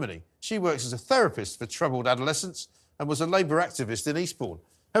Germany. She works as a therapist for troubled adolescents and was a Labour activist in Eastbourne.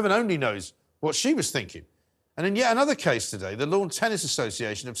 Heaven only knows what she was thinking. And in yet another case today, the Lawn Tennis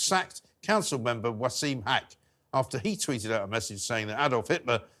Association have sacked council member Wasim Haq after he tweeted out a message saying that Adolf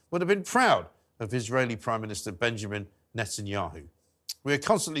Hitler would have been proud of Israeli Prime Minister Benjamin Netanyahu. We are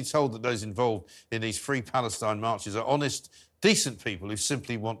constantly told that those involved in these Free Palestine marches are honest, decent people who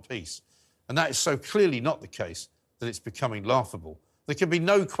simply want peace. And that is so clearly not the case that it's becoming laughable. There can be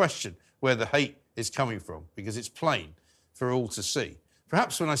no question where the hate is coming from, because it's plain for all to see.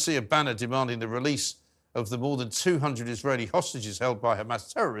 Perhaps when I see a banner demanding the release of the more than 200 Israeli hostages held by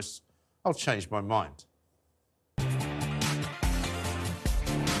Hamas terrorists, I'll change my mind.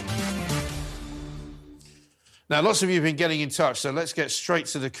 Now, lots of you have been getting in touch, so let's get straight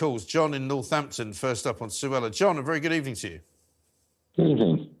to the calls. John in Northampton, first up on Suella. John, a very good evening to you. Good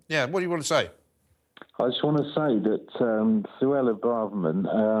evening. Yeah, what do you want to say? I just want to say that Suella Braverman,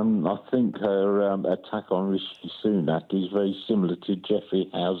 I think her attack on Rishi Sunak is very similar to Geoffrey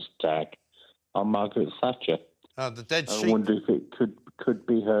Howe's attack on Margaret Thatcher. The dead sheep. I wonder if it could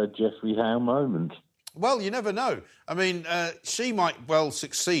be her Geoffrey Howe moment. Well, you never know. I mean, she might well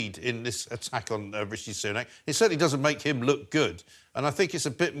succeed in this attack on Rishi Sunak. It certainly doesn't make him look good. And I think it's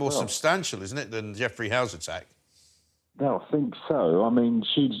a bit more substantial, isn't it, than Geoffrey Howe's attack? No, I think so. I mean,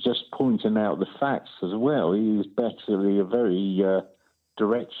 she's just pointing out the facts as well. He is basically a very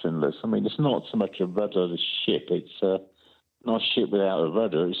directionless. I mean, it's not so much a rudderless ship. It's not a ship without a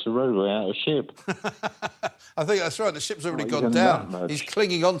rudder. It's a rudder without a ship. I think that's right. The ship's already gone down. He's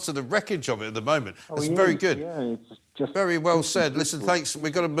clinging on to the wreckage of it at the moment. That's very good. Yeah, it's just very well said. Listen, thanks.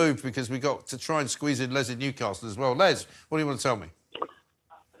 We've got to move because we've got to try and squeeze in Les in Newcastle as well. Les, what do you want to tell me?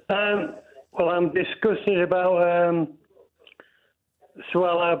 Well, I'm discussing about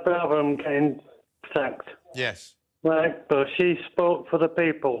Suella Braverman getting sacked. Yes. Right, but she spoke for the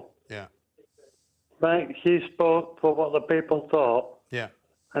people. Yeah. Right, she spoke for what the people thought. Yeah.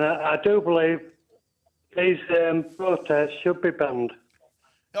 And I do believe these protests should be banned.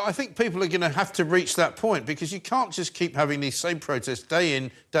 I think people are going to have to reach that point because you can't just keep having these same protests day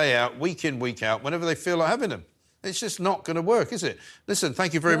in, day out, week in, week out, whenever they feel like having them. It's just not going to work, is it? Listen,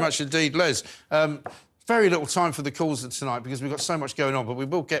 thank you very much indeed, Les. Very little time for the calls tonight because we've got so much going on, but we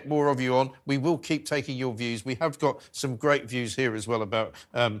will get more of you on. We will keep taking your views. We have got some great views here as well about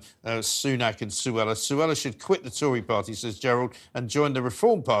Sunak and Suella. Suella should quit the Tory party, says Gerald, and join the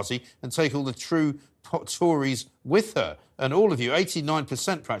Reform Party and take all the true Tories with her. And all of you,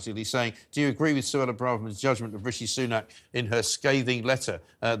 89% practically, saying, do you agree with Suella Braverman's judgment of Rishi Sunak in her scathing letter?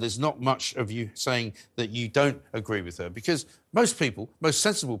 There's not much of you saying that you don't agree with her, because most people, most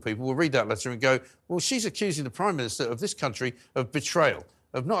sensible people, will read that letter and go, well, she's accusing the Prime Minister of this country of betrayal,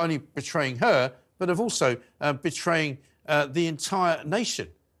 of not only betraying her, but of also betraying the entire nation.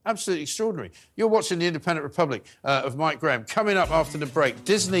 Absolutely extraordinary. You're watching The Independent Republic of Mike Graham. Coming up after the break,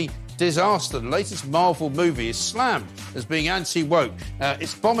 Disney Disaster, the latest Marvel movie, is slammed as being anti-woke.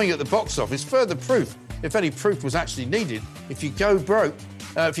 It's bombing at the box office. Further proof, if any proof was actually needed, if you go broke,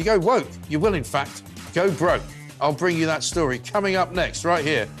 if you go woke, you will, in fact, go broke. I'll bring you that story coming up next, right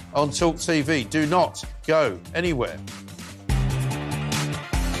here on Talk TV. Do not go anywhere.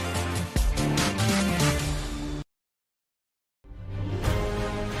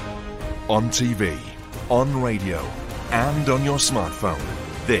 On TV, on radio, and on your smartphone.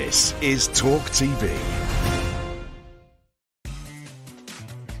 This is Talk TV.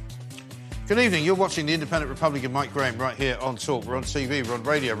 Good evening. You're watching The Independent Republic of Mike Graham right here on Talk. We're on TV, we're on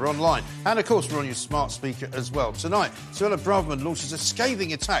radio, we're online, and of course we're on your smart speaker as well. Tonight, Suella Braverman launches a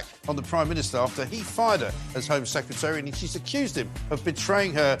scathing attack on the Prime Minister after he fired her as Home Secretary, and she's accused him of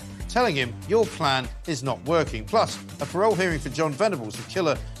betraying her, telling him your plan is not working. Plus, a parole hearing for John Venables, the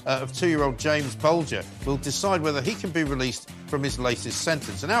killer of 2-year-old James Bulger, will decide whether he can be released from his latest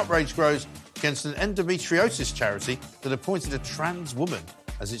sentence. And outrage grows against an endometriosis charity that appointed a trans woman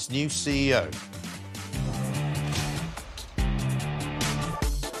as its new CEO.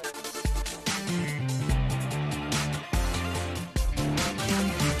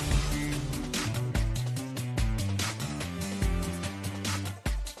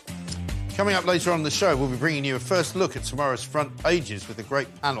 Coming up later on in the show, we'll be bringing you a first look at tomorrow's front pages with a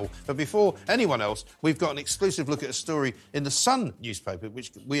great panel. But before anyone else, we've got an exclusive look at a story in the Sun newspaper,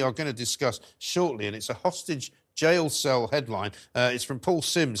 which we are going to discuss shortly, and it's a hostage jail cell headline. It's from Paul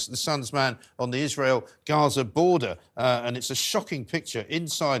Sims, the Sun's man on the Israel-Gaza border, and it's a shocking picture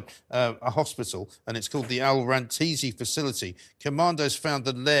inside a hospital, and it's called the Al-Rantizi facility. Commandos found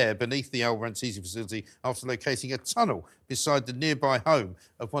the lair beneath the Al-Rantizi facility after locating a tunnel beside the nearby home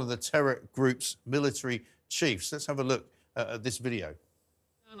of one of the terror group's military chiefs. Let's have a look at this video.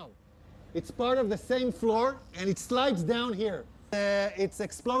 It's part of the same floor, and it slides down here. It's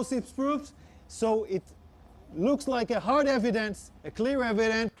explosives proof, so it looks like a hard evidence, a clear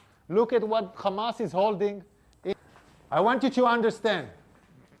evidence. Look at what Hamas is holding. I want you to understand,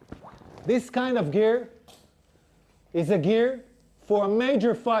 this kind of gear is a gear for a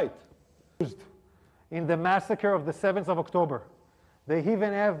major fight. In the massacre of the 7th of October, they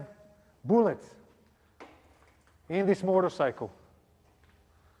even have bullets in this motorcycle.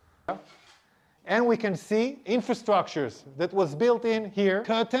 And we can see infrastructures that was built in here,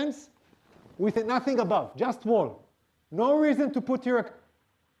 curtains, with nothing above, just wall. No reason to put here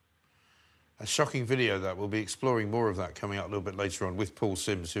a shocking video that. We'll be exploring more of that coming up a little bit later on with Paul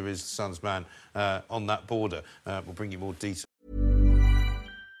Sims, who is the Sun's man on that border. We'll bring you more detail.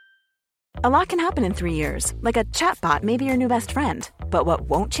 A lot can happen in 3 years, like a chatbot may be your new best friend. But what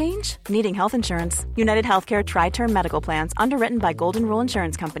won't change? Needing health insurance. United Healthcare Tri-Term Medical Plans, underwritten by Golden Rule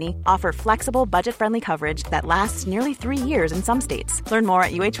Insurance Company, offer flexible, budget-friendly coverage that lasts nearly 3 years in some states. Learn more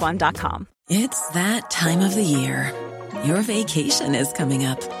at uh1.com. It's that time of the year. Your vacation is coming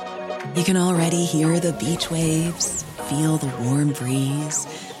up. You can already hear the beach waves, feel the warm breeze,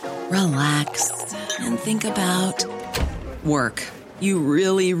 relax, and think about work. You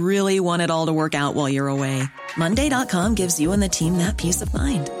really, really want it all to work out while you're away. Monday.com gives you and the team that peace of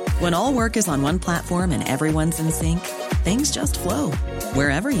mind. When all work is on one platform and everyone's in sync, things just flow.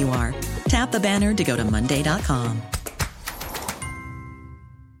 Wherever you are, tap the banner to go to Monday.com.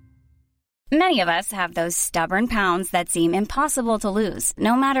 Many of us have those stubborn pounds that seem impossible to lose,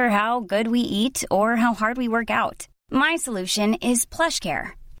 no matter how good we eat or how hard we work out. My solution is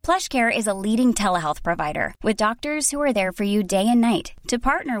PlushCare. PlushCare is a leading telehealth provider with doctors who are there for you day and night to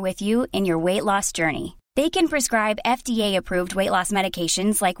partner with you in your weight loss journey. They can prescribe FDA-approved weight loss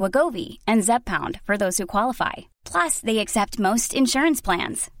medications like Wegovy and Zepbound for those who qualify. Plus, they accept most insurance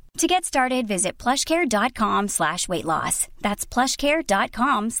plans. To get started, visit plushcare.com/weightloss. That's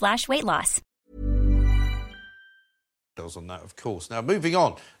plushcare.com/weightloss. On that, of course. Now, moving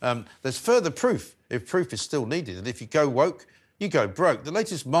on, there's further proof, if proof is still needed, that if you go woke, you go broke. The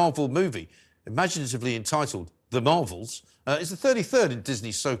latest Marvel movie, imaginatively entitled The Marvels, is the 33rd in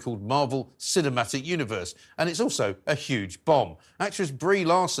Disney's so-called Marvel Cinematic Universe, and it's also a huge bomb. Actress Brie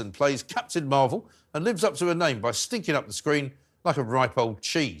Larson plays Captain Marvel and lives up to her name by stinking up the screen like a ripe old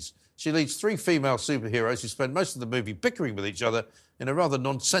cheese. She leads 3 female superheroes who spend most of the movie bickering with each other in a rather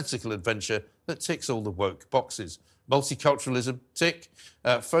nonsensical adventure that ticks all the woke boxes. Multiculturalism, tick.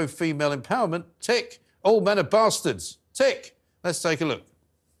 Faux female empowerment, tick. All men are bastards, tick. Let's take a look.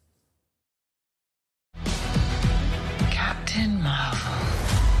 Captain Marvel,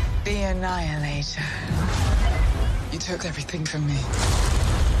 the Annihilator. You took everything from me.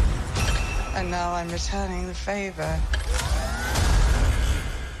 And now I'm returning the favor.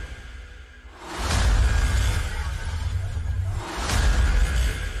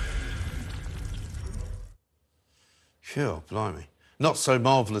 Phew, blimey. Not so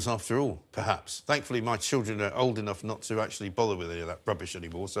marvellous after all, perhaps. Thankfully, my children are old enough not to actually bother with any of that rubbish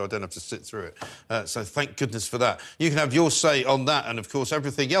anymore, so I don't have to sit through it. So thank goodness for that. You can have your say on that and, of course,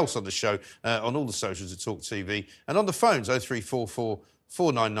 everything else on the show, on all the socials at Talk TV, and on the phones, 0344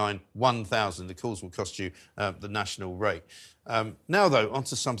 499 1000. The calls will cost you the national rate. Now, though,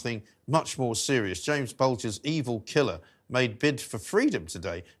 onto something much more serious. James Bulger's evil killer made bid for freedom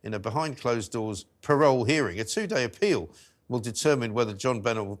today in a behind-closed-doors parole hearing. A 2-day appeal will determine whether John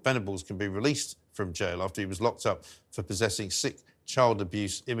Venables can be released from jail after he was locked up for possessing sick child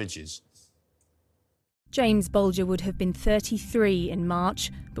abuse images. James Bulger would have been 33 in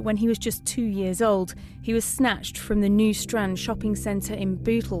March, but when he was just 2 years old, he was snatched from the New Strand shopping centre in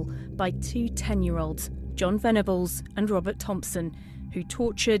Bootle by 2 10-year-olds, John Venables and Robert Thompson, who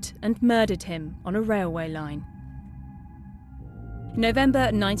tortured and murdered him on a railway line. In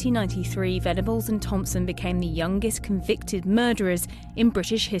November 1993, Venables and Thompson became the youngest convicted murderers in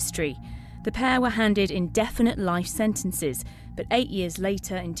British history. The pair were handed indefinite life sentences, but 8 years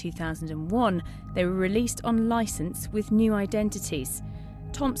later, in 2001, they were released on licence with new identities.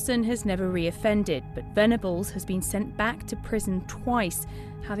 Thompson has never reoffended, but Venables has been sent back to prison twice,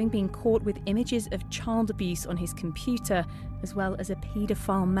 having been caught with images of child abuse on his computer, as well as a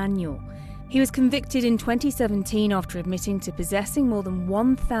paedophile manual. He was convicted in 2017 after admitting to possessing more than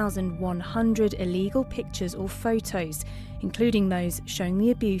 1,100 illegal pictures or photos, including those showing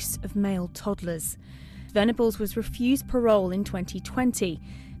the abuse of male toddlers. Venables was refused parole in 2020.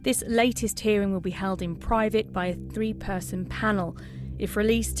 This latest hearing will be held in private by a 3-person panel. If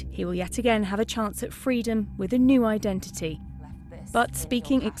released, he will yet again have a chance at freedom with a new identity. But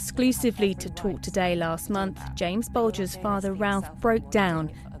speaking exclusively to Talk Today last month, James Bulger's father Ralph broke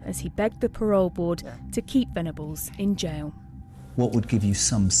down as he begged the parole board to keep Venables in jail. What would give you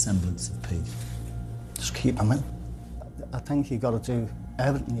some semblance of peace? Just keep him in. I think you've got to do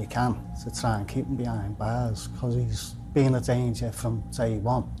everything you can to try and keep him behind bars, because he's been a danger from day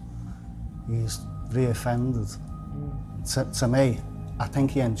one. He's reoffended. To me, I think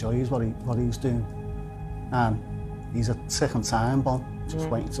he enjoys what he's doing, and he's a ticking time bomb just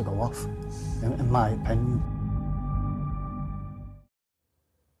waiting to go off, in my opinion.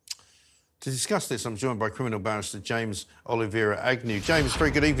 To discuss this, I'm joined by criminal barrister James Oliveira Agnew. James,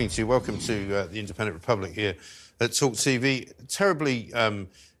 very good evening to you. Welcome to the Independent Republic here at Talk TV. Terribly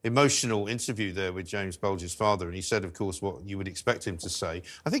emotional interview there with James Bulger's father, and he said, of course, what you would expect him to say.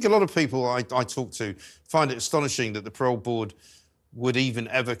 I think a lot of people I talk to find it astonishing that the parole board would even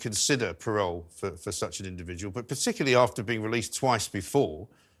ever consider parole for such an individual, but particularly after being released twice before.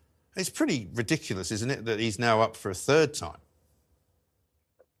 It's pretty ridiculous, isn't it, that he's now up for a third time?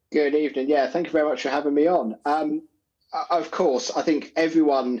 Good evening. Yeah, thank you very much for having me on. Of course, I think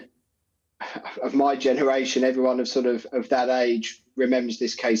everyone of my generation, everyone of of that age remembers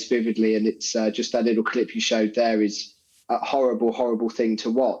this case vividly, and it's just that little clip you showed there is a horrible, horrible thing to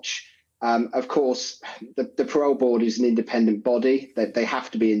watch. Of course, the parole board is an independent body. They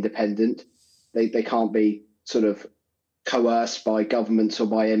have to be independent. They can't be coerced by governments or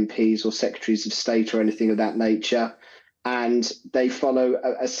by MPs or secretaries of state or anything of that nature. And they follow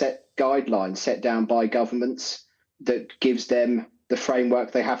a set guideline set down by governments that gives them the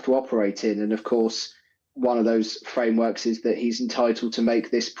framework they have to operate in. And of course, one of those frameworks is that he's entitled to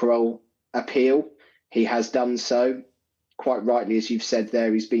make this parole appeal. He has done so. Quite rightly, as you've said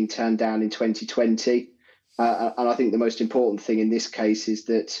there, he's been turned down in 2020. And I think the most important thing in this case is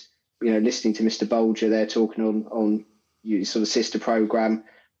that, listening to Mr. Bulger there talking on your sister programme,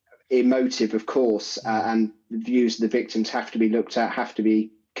 emotive, of course, and the views of the victims have to be looked at, have to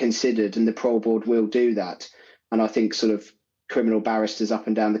be considered, and the parole board will do that. And I think criminal barristers up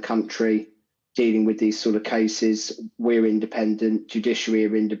and down the country dealing with these cases, we're independent, judiciary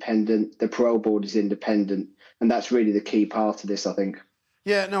are independent, the parole board is independent, and that's really the key part of this, I think.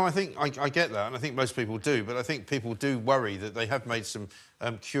 Yeah, no, I think I get that, and I think most people do, but I think people do worry that they have made some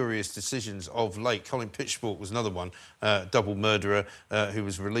curious decisions of late. Colin Pitchfork was another one, double murderer, who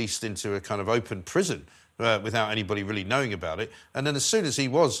was released into a kind of open prison without anybody really knowing about it. And then as soon as he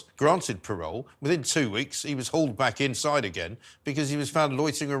was granted parole, within 2 weeks, he was hauled back inside again because he was found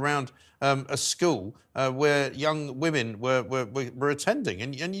loitering around a school where young women were attending.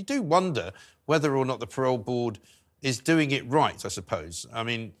 And you do wonder whether or not the parole board is doing it right, I suppose. I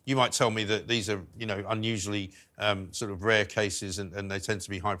mean, you might tell me that these are, unusually rare cases and they tend to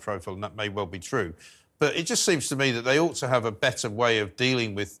be high profile, and that may well be true. But it just seems to me that they ought to have a better way of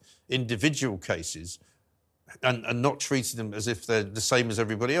dealing with individual cases and not treating them as if they're the same as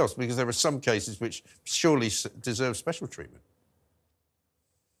everybody else, because there are some cases which surely deserve special treatment.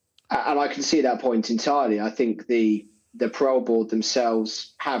 And I can see that point entirely. I think the parole board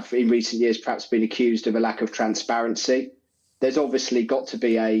themselves have, in recent years, perhaps been accused of a lack of transparency. There's obviously got to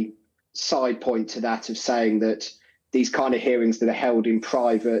be a side point to that of saying that these kind of hearings that are held in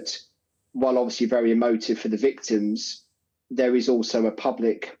private, while obviously very emotive for the victims, there is also a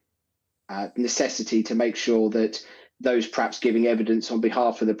public necessity to make sure that those perhaps giving evidence on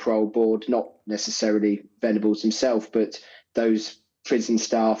behalf of the parole board, not necessarily Venables himself, but those prison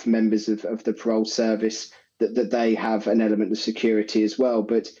staff, members of the parole service, that they have an element of security as well.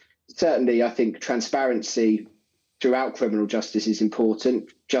 But certainly I think transparency throughout criminal justice is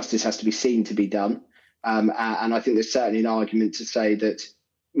important. Justice has to be seen to be done. And I think there's certainly an argument to say that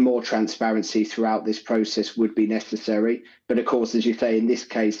more transparency throughout this process would be necessary. But of course, as you say, in this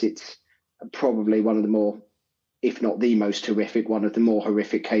case, it's probably one of the more, if not the most horrific, one of the more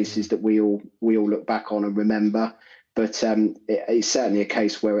horrific cases that we all look back on and remember. But it's certainly a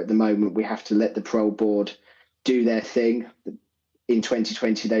case where at the moment we have to let the parole board do their thing. In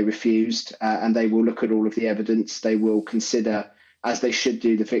 2020, they refused, and they will look at all of the evidence. They will consider, as they should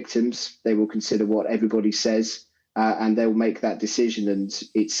do, the victims. They will consider what everybody says, and they will make that decision. And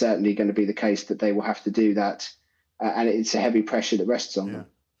it's certainly going to be the case that they will have to do that. And it's a heavy pressure that rests on them.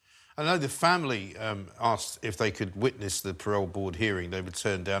 I know the family asked if they could witness the parole board hearing. They were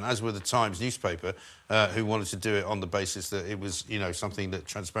turned down, as were the Times newspaper, who wanted to do it on the basis that it was, something that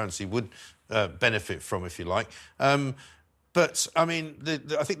transparency would benefit from, if you like. But, I mean,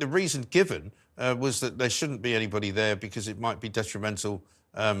 I think the reason given was that there shouldn't be anybody there because it might be detrimental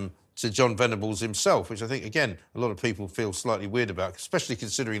to John Venables himself, which I think, again, a lot of people feel slightly weird about, especially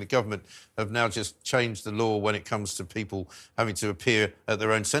considering the government have now just changed the law when it comes to people having to appear at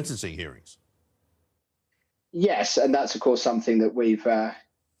their own sentencing hearings. Yes, and that's, of course, something that we've,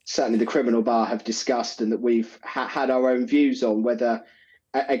 certainly the criminal bar have discussed and that we've had our own views on, whether,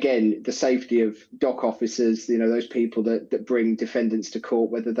 again, the safety of dock officers, those people that bring defendants to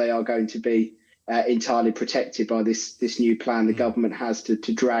court, whether they are going to be entirely protected by this new plan the government has to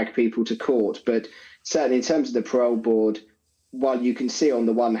drag people to court. But certainly in terms of the parole board, while you can see on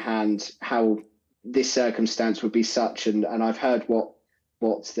the one hand how this circumstance would be such, and I've heard what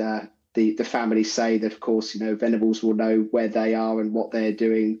the family say, that of course Venables will know where they are and what they're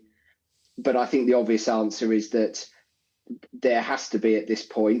doing But I think the obvious answer is that there has to be at this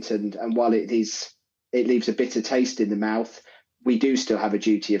point, and while it leaves a bitter taste in the mouth, we do still have a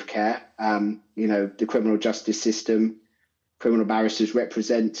duty of care. The criminal justice system, criminal barristers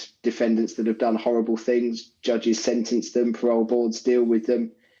represent defendants that have done horrible things. Judges sentence them, parole boards deal with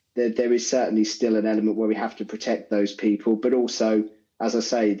them. There is certainly still an element where we have to protect those people, but also, as I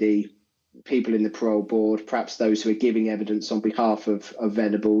say, the people in the parole board, perhaps those who are giving evidence on behalf of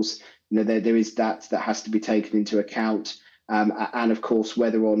Venables, there is that has to be taken into account. And of course,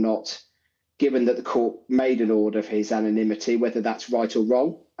 whether or not, given that the court made an order for his anonymity, whether that's right or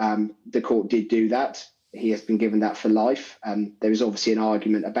wrong, the court did do that. He has been given that for life. There is obviously an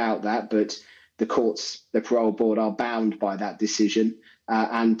argument about that, but the courts, the parole board, are bound by that decision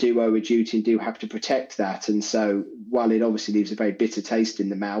and do owe a duty and do have to protect that. And so while it obviously leaves a very bitter taste in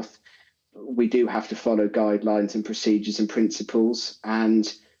the mouth, we do have to follow guidelines and procedures and principles.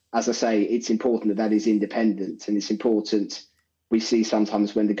 And as I say, it's important that is independent, and it's important. We see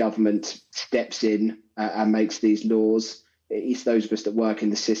sometimes when the government steps in and makes these laws, it's those of us that work in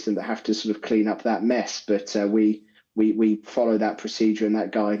the system that have to sort of clean up that mess. But we follow that procedure and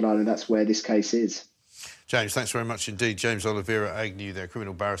that guideline, and that's where this case is. James, thanks very much indeed. James Oliveira Agnew, their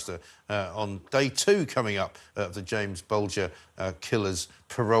criminal barrister, on day 2 coming up of the James Bulger killer's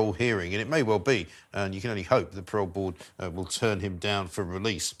parole hearing. And it may well be, and you can only hope, the parole board will turn him down for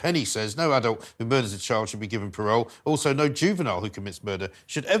release. Penny says no adult who murders a child should be given parole. Also, no juvenile who commits murder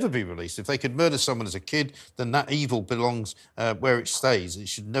should ever be released. If they could murder someone as a kid, then that evil belongs where it stays. It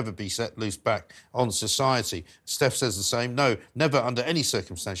should never be set loose back on society. Steph says the same. No, never under any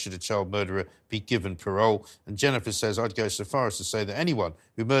circumstance should a child murderer be given parole. And Jennifer says, I'd go so far as to say that anyone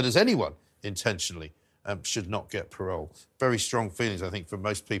who murders anyone intentionally should not get parole. Very strong feelings, I think, for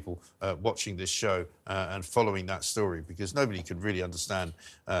most people watching this show and following that story, because nobody could really understand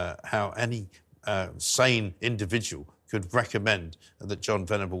how any sane individual could recommend that John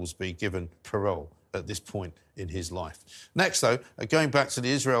Venables be given parole at this point in his life. Next, though, going back to the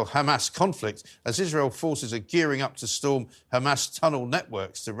Israel-Hamas conflict, as Israel forces are gearing up to storm Hamas tunnel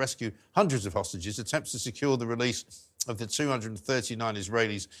networks to rescue hundreds of hostages, attempts to secure the release of the 239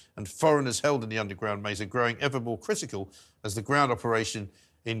 Israelis and foreigners held in the underground maze are growing ever more critical as the ground operation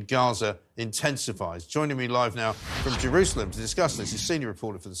in Gaza intensifies. Joining me live now from Jerusalem to discuss this is senior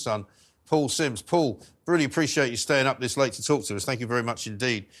reporter for The Sun, Paul Sims. Paul, really appreciate you staying up this late to talk to us. Thank you very much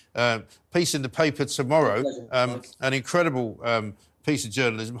indeed. Piece in the paper tomorrow, an incredible piece of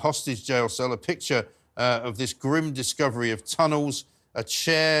journalism, hostage jail cell, a picture of this grim discovery of tunnels, a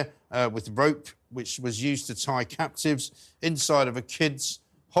chair with rope which was used to tie captives inside of a kids'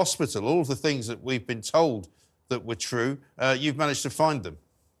 hospital, all of the things that we've been told that were true. You've managed to find them.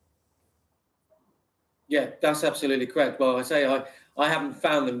 Yeah, that's absolutely correct. Well, I say I haven't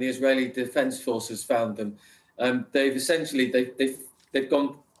found them. The Israeli Defense Forces found them. They've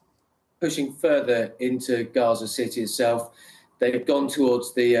gone pushing further into Gaza City itself. They've gone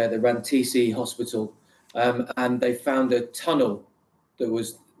towards the Rantisi hospital, and they found a tunnel that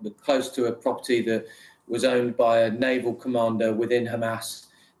was close to a property that was owned by a naval commander within Hamas.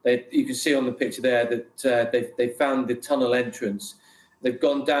 You can see on the picture there that they found the tunnel entrance. They've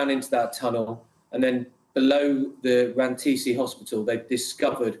gone down into that tunnel, and then below the Rantisi hospital, they've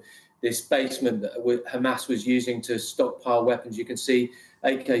discovered this basement that Hamas was using to stockpile weapons. You can see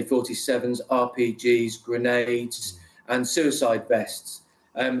AK-47s, RPGs, grenades, and suicide vests.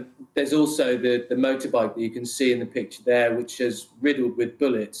 There's also the motorbike that you can see in the picture there, which is riddled with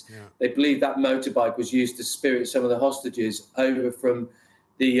bullets. Yeah. They believe that motorbike was used to spirit some of the hostages over from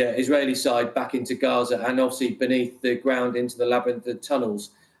the Israeli side back into Gaza, and obviously beneath the ground into the labyrinth of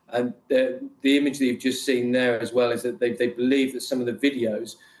tunnels. And the image that you've just seen there as well is that they believe that some of the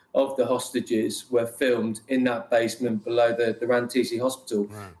videos of the hostages were filmed in that basement below the Rantisi hospital.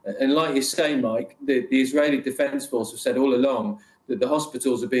 Right. And like you say, Mike, the Israeli Defense Force have said all along that the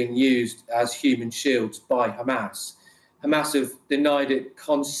hospitals are being used as human shields by Hamas. Hamas have denied it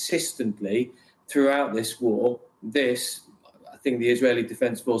consistently throughout this war. This, I think the Israeli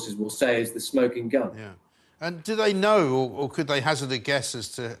Defense Forces will say, is the smoking gun. Yeah. And do they know, or could they hazard a guess as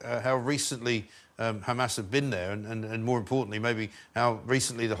to how recently Hamas have been there, and more importantly, maybe how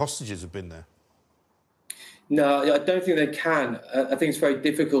recently the hostages have been there? No, I don't think they can. I think it's very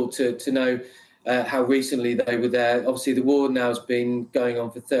difficult to know how recently they were there. Obviously, the war now has been going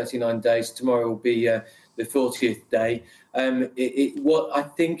on for 39 days. Tomorrow will be the 40th day. What I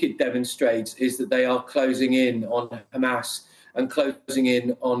think it demonstrates is that they are closing in on Hamas and closing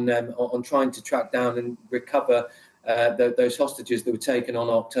in on trying to track down and recover those hostages that were taken on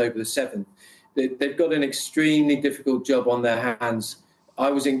October the 7th. They've got an extremely difficult job on their hands I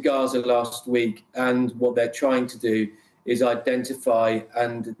was in Gaza last week, and what they're trying to do is identify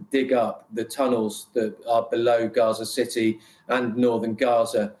and dig up the tunnels that are below Gaza City and northern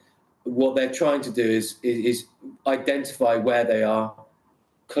Gaza. What they're trying to do is identify where they are,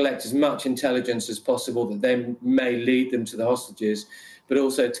 collect as much intelligence as possible that then may lead them to the hostages, but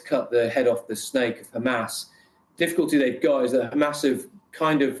also to cut the head off the snake of Hamas. Difficulty they've got is that Hamas have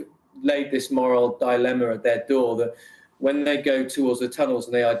kind of laid this moral dilemma at their door that when they go towards the tunnels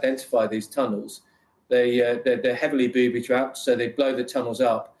and they identify these tunnels, they're heavily booby-trapped, so they blow the tunnels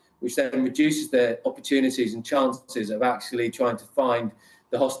up, which then reduces their opportunities and chances of actually trying to find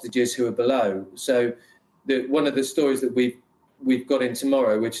the hostages who are below. So one of the stories that we've got in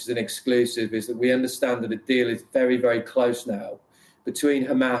tomorrow, which is an exclusive, is that we understand that a deal is very, very close now between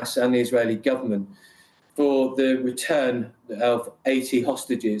Hamas and the Israeli government for the return of 80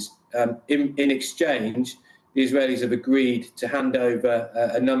 hostages. In exchange, the Israelis have agreed to hand over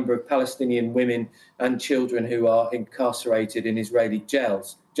a number of Palestinian women and children who are incarcerated in Israeli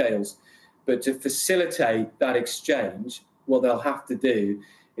jails. But to facilitate that exchange, what they'll have to do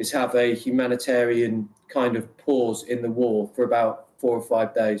is have a humanitarian kind of pause in the war for about 4 or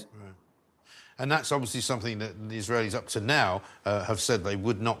 5 days. Right. And that's obviously something that the Israelis up to now have said they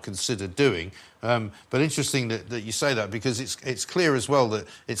would not consider doing. But interesting that you say that, because it's clear as well that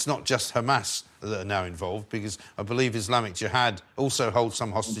it's not just Hamas that are now involved, because I believe Islamic Jihad also holds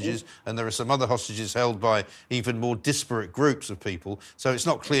some hostages, and there are some other hostages held by even more disparate groups of people. So it's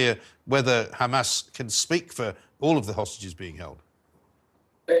not clear whether Hamas can speak for all of the hostages being held.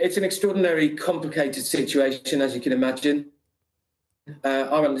 It's an extraordinarily complicated situation, as you can imagine.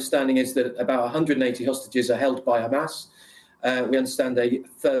 Our understanding is that about 180 hostages are held by Hamas. We understand a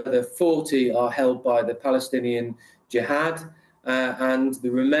further 40 are held by the Palestinian Jihad, and the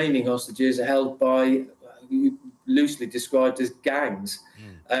remaining hostages are held by, loosely described as gangs.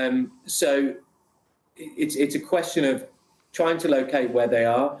 So it's a question of trying to locate where they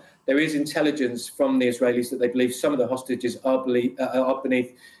are. There is intelligence from the Israelis that they believe some of the hostages are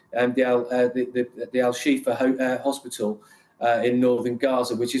beneath the Al-Shifa hospital in northern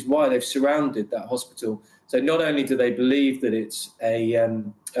Gaza, which is why they've surrounded that hospital. So not only do they believe that it's a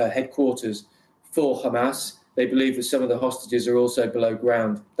headquarters for Hamas, they believe that some of the hostages are also below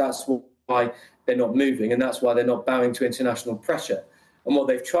ground. That's why they're not moving, and that's why they're not bowing to international pressure. And what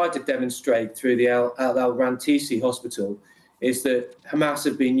they've tried to demonstrate through the Al-Rantisi hospital is that Hamas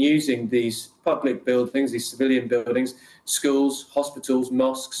have been using these public buildings, these civilian buildings, schools, hospitals,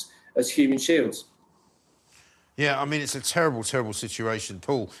 mosques, as human shields. Yeah, I mean, it's a terrible, terrible situation.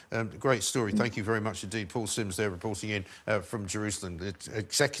 Paul, great story. Thank you very much indeed. Paul Sims there reporting in from Jerusalem.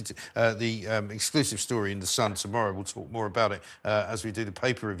 The exclusive story in The Sun tomorrow. We'll talk more about it as we do the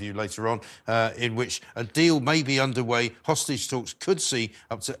paper review later on, in which a deal may be underway. Hostage talks could see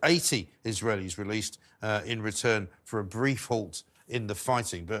up to 80 Israelis released in return for a brief halt in the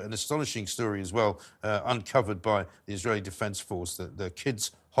fighting. But an astonishing story as well, uncovered by the Israeli Defense Force, that the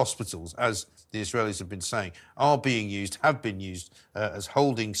kids' hospitals, as the Israelis have been saying, have been used as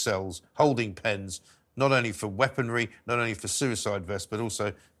holding cells, holding pens, not only for weaponry, not only for suicide vests, but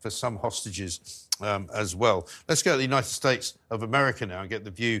also for some hostages as well. Let's go to the United States of America now and get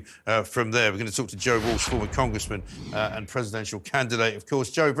the view from there. We're going to talk to Joe Walsh, former congressman and presidential candidate. Of course,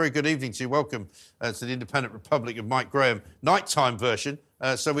 Joe, very good evening to you. Welcome to the Independent Republic of Mike Graham, nighttime version,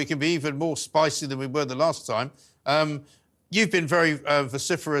 so we can be even more spicy than we were the last time. You've been very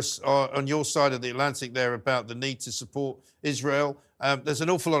vociferous on your side of the Atlantic there about the need to support Israel. There's an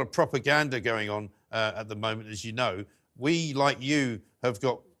awful lot of propaganda going on at the moment, as you know. We, like you, have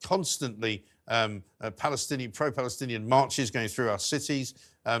got constantly pro-Palestinian marches going through our cities.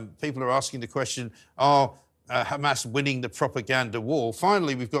 People are asking the question, are Hamas winning the propaganda war?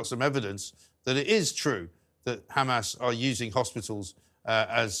 Finally, we've got some evidence that it is true that Hamas are using hospitals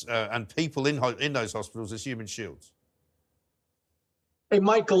and people in those hospitals as human shields. Hey,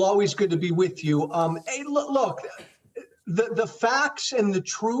 Michael, always good to be with you. Hey, look, the facts and the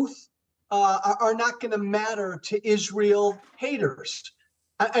truth are not going to matter to Israel haters.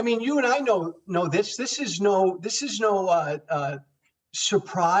 I mean, you and I know this. This is no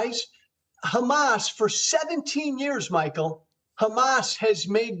surprise. Hamas, for 17 years, Michael, Hamas has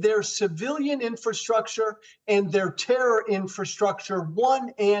made their civilian infrastructure and their terror infrastructure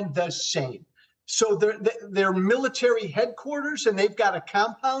one and the same. So their military headquarters, and they've got a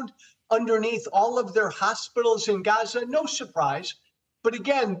compound underneath all of their hospitals in Gaza. No surprise. But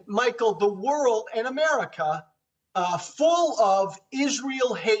again, Michael, the world and America, full of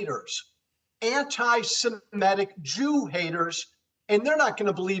Israel haters, anti-Semitic Jew haters, and they're not going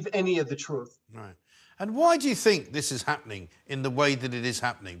to believe any of the truth. Right. And why do you think this is happening in the way that it is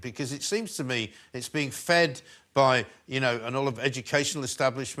happening? Because it seems to me it's being fed by, you know, an all of educational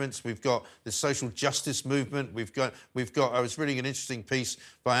establishments. We've got the social justice movement. We've got. I was reading an interesting piece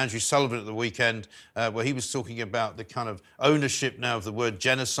by Andrew Sullivan at the weekend where he was talking about the kind of ownership now of the word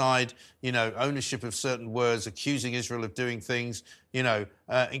genocide. You know, ownership of certain words, accusing Israel of doing things. You know,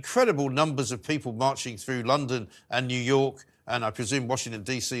 incredible numbers of people marching through London and New York, and I presume Washington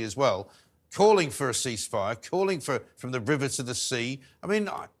DC as well, calling for a ceasefire, calling for from the river to the sea. I mean,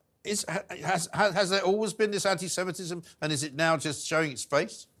 has there always been this anti-Semitism, and is it now just showing its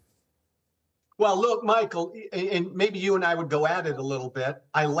face? Well, look, Michael, and maybe you and I would go at it a little bit.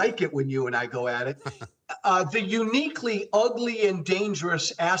 I like it when you and I go at it. The uniquely ugly and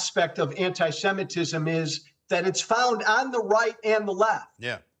dangerous aspect of anti-Semitism is that it's found on the right and the left.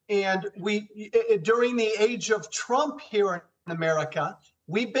 Yeah. And during the age of Trump here in America,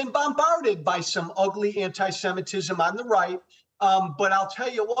 we've been bombarded by some ugly anti-Semitism on the right. But I'll tell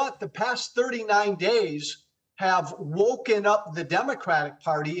you what, the past 39 days have woken up the Democratic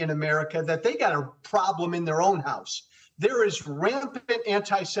Party in America that they got a problem in their own house. There is rampant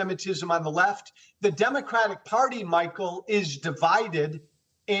anti-Semitism on the left. The Democratic Party, Michael, is divided.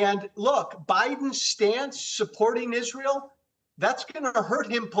 And look, Biden's stance supporting Israel, that's going to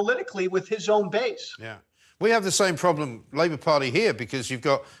hurt him politically with his own base. Yeah. We have the same problem, Labour Party here, because you've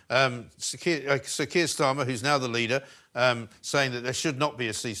got Sir Keir Starmer, who's now the leader, saying that there should not be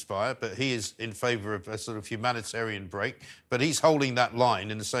a ceasefire, but he is in favour of a sort of humanitarian break. But he's holding that line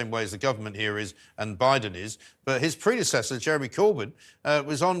in the same way as the government here is and Biden is. But his predecessor, Jeremy Corbyn,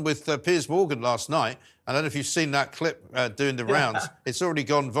 was on with Piers Morgan last night. I don't know if you've seen that clip doing the rounds. It's already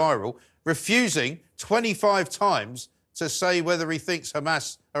gone viral, refusing 25 times to say whether he thinks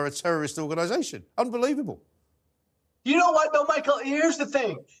Hamas are a terrorist organisation. Unbelievable. You know what, though, Michael? Here's the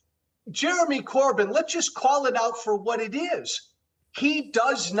thing. Jeremy Corbyn, let's just call it out for what it is. He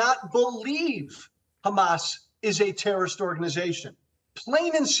does not believe Hamas is a terrorist organization.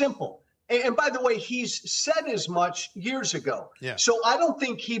 Plain and simple. And by the way, he's said as much years ago. Yeah. So I don't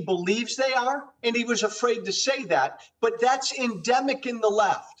think he believes they are, and he was afraid to say that. But that's endemic in the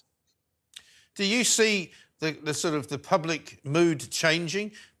left. Do you see the sort of the public mood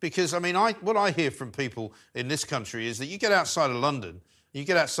changing? Because, I mean, what I hear from people in this country is that you get outside of London, you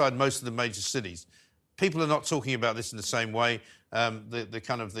get outside most of the major cities, people are not talking about this in the same way.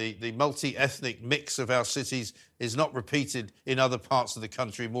 The multi-ethnic mix of our cities is not repeated in other parts of the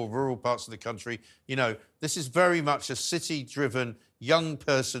country, more rural parts of the country. You know, this is very much a city-driven, young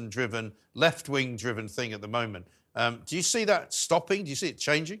person-driven, left-wing-driven thing at the moment. Do you see that stopping? Do you see it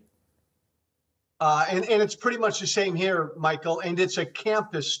changing? And it's pretty much the same here, Michael, and it's a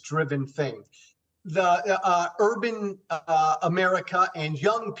campus-driven thing. The urban America and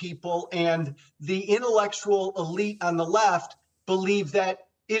young people and the intellectual elite on the left believe that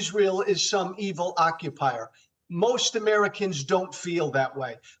Israel is some evil occupier. Most Americans don't feel that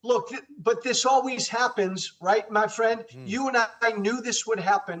way. Look, but this always happens, right, my friend? You and I knew this would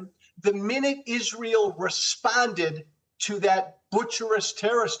happen. The minute Israel responded to that butcherous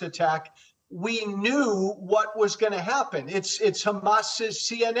terrorist attack, we knew what was going to happen. It's Hamas's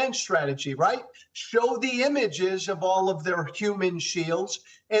CNN strategy, right? Show the images of all of their human shields,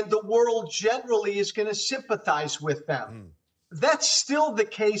 and the world generally is going to sympathize with them. That's still the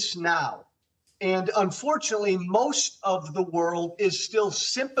case now. And unfortunately, most of the world is still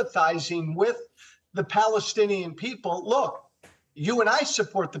sympathizing with the Palestinian people. Look, you and I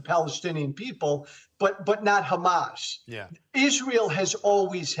support the Palestinian people, but not Hamas. Yeah. Israel has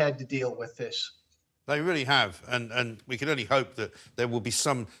always had to deal with this. They really have, and we can only hope that there will be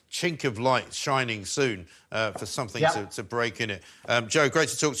some chink of light shining soon for something to break in it. Joe, great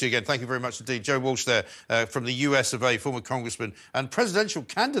to talk to you again. Thank you very much indeed. Joe Walsh there from the US of A, former congressman and presidential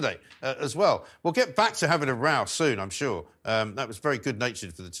candidate as well. We'll get back to having a row soon, I'm sure. That was very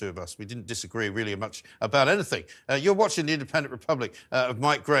good-natured for the two of us. We didn't disagree really much about anything. You're watching The Independent Republic of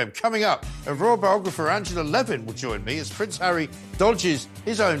Mike Graham. Coming up, a royal biographer, Angela Levin, will join me as Prince Harry dodges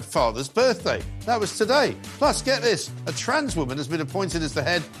his own father's birthday. That was today. Plus, get this, a trans woman has been appointed as the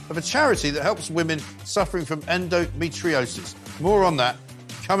head of a charity that helps women suffering from endometriosis. More on that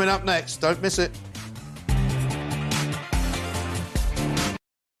coming up next. Don't miss it.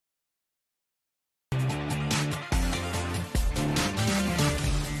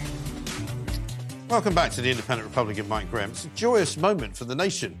 Welcome back to the Independent Republic of Mike Graham. It's a joyous moment for the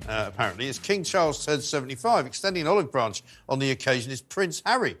nation, apparently, as King Charles turns 75. Extending an olive branch on the occasion is Prince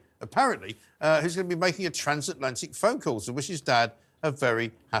Harry, apparently, who's going to be making a transatlantic phone call to wish his dad a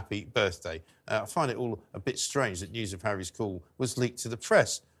very happy birthday. I find it all a bit strange that news of Harry's call was leaked to the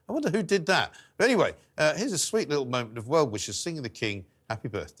press. I wonder who did that. But anyway, here's a sweet little moment of well wishes singing the King happy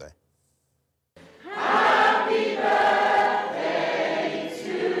birthday. Happy birthday to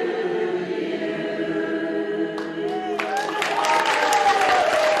you.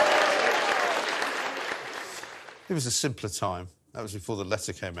 It was a simpler time. That was before the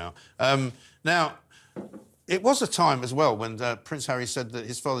letter came out. Now, it was a time as well when Prince Harry said that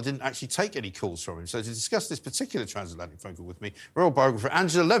his father didn't actually take any calls from him. So to discuss this particular transatlantic phone call with me, royal biographer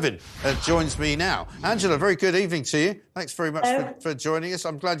Angela Levin joins me now. Angela, very good evening to you. Thanks very much for joining us.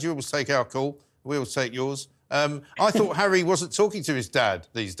 I'm glad you always take our call. We always take yours. I thought Harry wasn't talking to his dad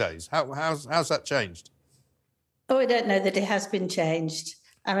these days. How's that changed? Oh, I don't know that it has been changed.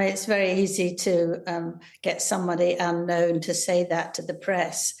 I mean, it's very easy to get somebody unknown to say that to the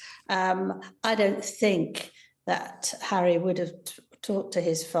press. I don't think that Harry would have talked to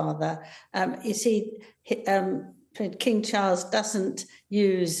his father. You see, King Charles doesn't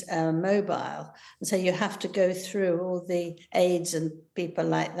use mobile, and so you have to go through all the aides and people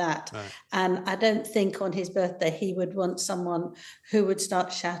like that. Right. And I don't think on his birthday he would want someone who would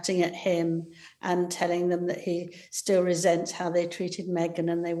start shouting at him and telling them that he still resents how they treated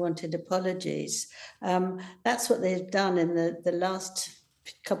Meghan and they wanted apologies. That's what they've done in the last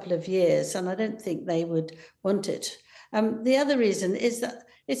couple of years, and I don't think they would want it. The other reason is that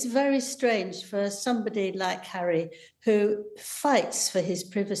it's very strange for somebody like Harry, who fights for his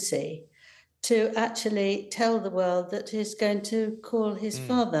privacy, to actually tell the world that he's going to call his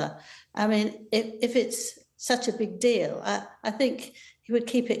father. I mean, if it's such a big deal, I think he would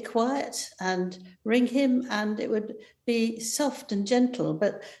keep it quiet and ring him, and it would be soft and gentle.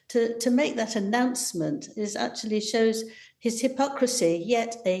 But to make that announcement actually shows his hypocrisy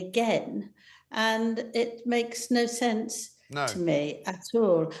yet again, and it makes no sense to me at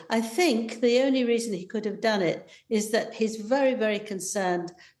all. I think the only reason he could have done it is that he's very, very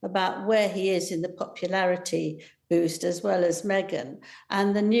concerned about where he is in the popularity boost, as well as Meghan.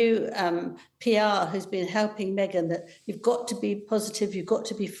 And the new PR who's been helping Meghan, that you've got to be positive, you've got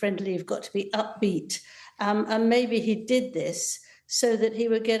to be friendly, you've got to be upbeat. And maybe he did this so that he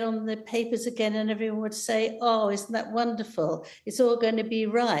would get on the papers again and everyone would say, oh, isn't that wonderful? It's all going to be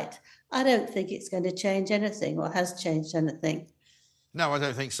right. I don't think it's going to change anything or has changed anything. No, I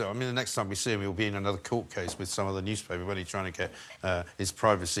don't think so. I mean, the next time we see him, he'll be in another court case with some other newspaper when he's trying to get his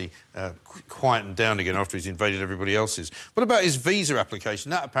privacy quietened down again after he's invaded everybody else's. What about his visa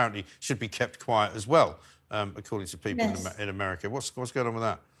application? That apparently should be kept quiet as well, according to people in America. What's going on with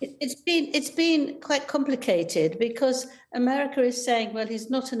that? It's been quite complicated because America is saying, well, he's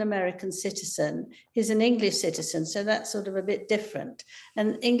not an American citizen, he's an English citizen, so that's sort of a bit different.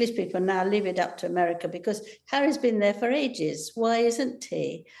 And English people now leave it up to America because Harry's been there for ages. Why isn't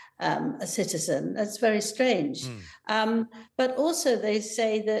he a citizen? That's very strange. But also they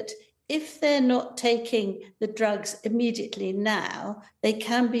say that if they're not taking the drugs immediately now, they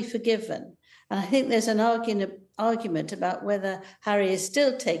can be forgiven. And I think there's an argument about whether Harry is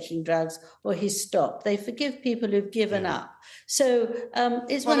still taking drugs or he's stopped. They forgive people who've given up. So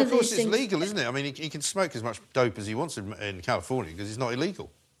it's one of these things. It's legal, isn't it? I mean, he can smoke as much dope as he wants in California because it's not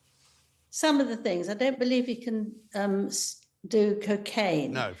illegal. Some of the things. I don't believe he can do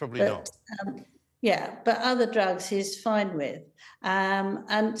cocaine. No, probably not. Yeah, but other drugs he's fine with.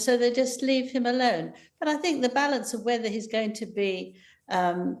 And so they just leave him alone. But I think the balance of whether he's going to be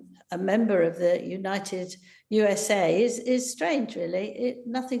a member of the United USA is strange, really.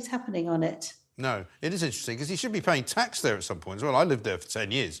 Nothing's happening on it. No, it is interesting because he should be paying tax there at some point as well. I lived there for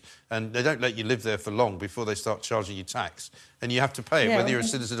 10 years and they don't let you live there for long before they start charging you tax. And you have to pay it whether you're a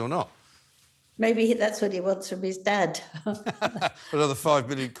citizen or not. Maybe that's what he wants from his dad. Another £5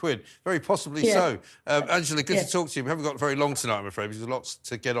 million. Very possibly so. Angela, good to talk to you. We haven't got very long tonight, I'm afraid, because there's lots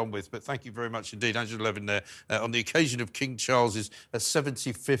to get on with. But thank you very much indeed. Angela Levin there on the occasion of King Charles's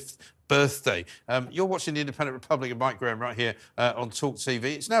 75th birthday. You're watching The Independent Republic of Mike Graham right here on Talk TV.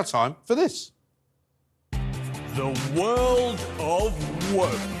 It's now time for this. The world of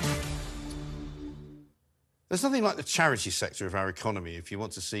woke. There's nothing like the charity sector of our economy if you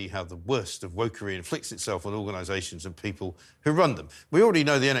want to see how the worst of wokery inflicts itself on organisations and people who run them. We already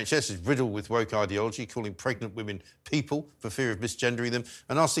know the NHS is riddled with woke ideology, calling pregnant women people for fear of misgendering them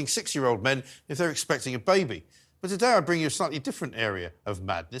and asking 6-year-old men if they're expecting a baby. But today I bring you a slightly different area of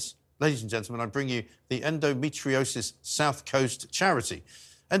madness. Ladies and gentlemen, I bring you the Endometriosis South Coast charity.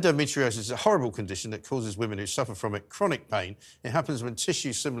 Endometriosis is a horrible condition that causes women who suffer from it chronic pain. It happens when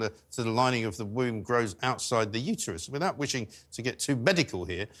tissue similar to the lining of the womb grows outside the uterus. Without wishing to get too medical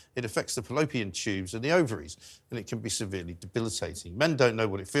here, it affects the fallopian tubes and the ovaries, and it can be severely debilitating. Men don't know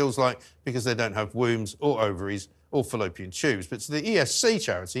what it feels like because they don't have wombs or ovaries or fallopian tubes. But to the ESC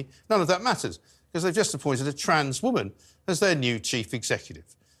charity, none of that matters, because they've just appointed a trans woman as their new chief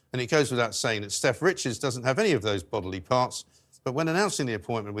executive. And it goes without saying that Steph Richards doesn't have any of those bodily parts, but when announcing the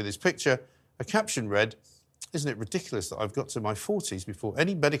appointment with his picture, a caption read, "Isn't it ridiculous that I've got to my 40s before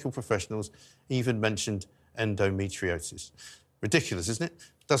any medical professionals even mentioned endometriosis?" Ridiculous, isn't it?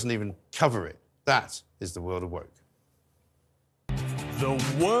 Doesn't even cover it. That is the world of woke. The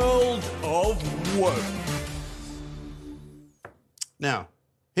world of woke. Now,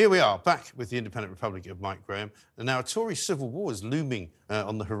 here we are, back with the Independent Republic of Mike Graham. And now a Tory civil war is looming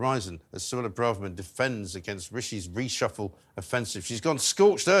on the horizon as Suella Braverman defends against Rishi's reshuffle offensive. She's gone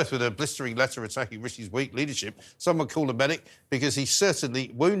scorched earth with a blistering letter attacking Rishi's weak leadership. Someone called a medic because he's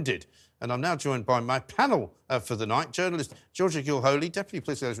certainly wounded. And I'm now joined by my panel for the night, journalist Georgia Gilholy, Deputy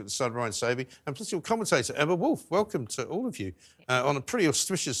Political Editor at The Sun, Ryan Sabey, and political commentator Emma Wolfe. Welcome to all of you on a pretty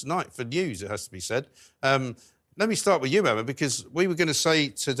auspicious night for news, it has to be said. Let me start with you, Emma, because we were going to say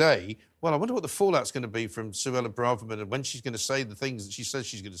today, well, I wonder what the fallout's going to be from Suella Braverman and when she's going to say the things that she says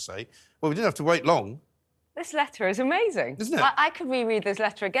she's going to say. Well, we didn't have to wait long. This letter is amazing. Isn't it? I could reread this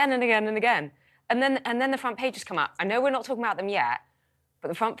letter again and again and again. And then the front pages come out. I know we're not talking about them yet, but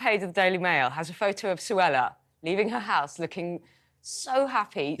the front page of the Daily Mail has a photo of Suella leaving her house looking so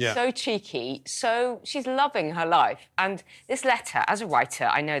happy, so cheeky, so she's loving her life. And this letter, as a writer,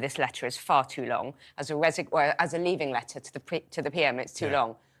 I know this letter is far too long. As a leaving letter to the PM, it's too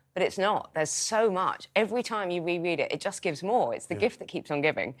long. But it's not. There's so much. Every time you reread it, it just gives more. It's the gift that keeps on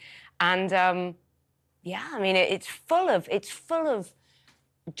giving. And yeah, I mean, it's full of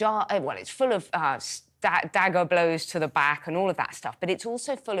dagger blows to the back and all of that stuff, but it's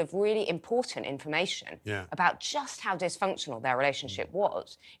also full of really important information about just how dysfunctional their relationship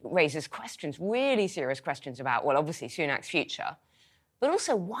was. It raises questions, really serious questions about, well, obviously Sunak's future, but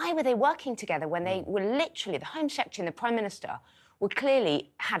also why were they working together when they were literally, the Home Secretary and the Prime Minister were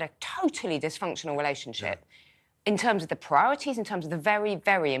clearly had a totally dysfunctional relationship in terms of the priorities, in terms of the very,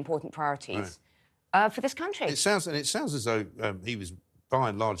 very important priorities for this country. It sounds as though he was by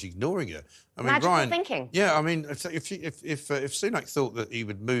and large ignoring her. I mean, Magical Ryan, thinking. Yeah, I mean, if Sunak thought that he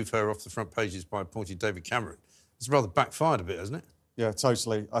would move her off the front pages by appointing David Cameron, it's rather backfired a bit, hasn't it? Yeah,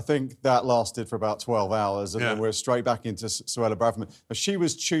 totally. I think that lasted for about 12 hours, and then we're straight back into Suella Braverman. But she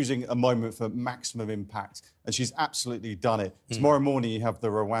was choosing a moment for maximum impact, and she's absolutely done it. Tomorrow morning, you have the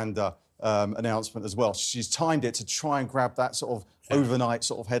Rwanda announcement as well. She's timed it to try and grab that sort of overnight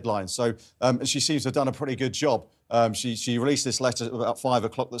sort of headline. So and she seems to have done a pretty good job. She released this letter at about 5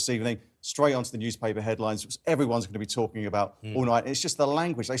 o'clock this evening, straight onto the newspaper headlines, which everyone's going to be talking about all night. And it's just the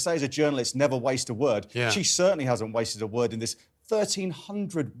language. They say as a journalist, never waste a word. She certainly hasn't wasted a word in this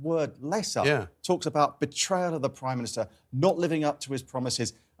 1,300-word letter. Talks about betrayal of the Prime Minister, not living up to his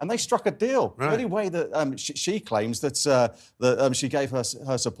promises. And they struck a deal. The only way that she claims that she gave her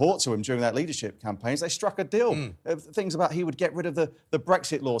support to him during that leadership campaign is they struck a deal. Things about he would get rid of the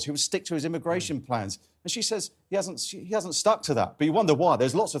Brexit laws, he would stick to his immigration plans. And she says he hasn't stuck to that. But you wonder why.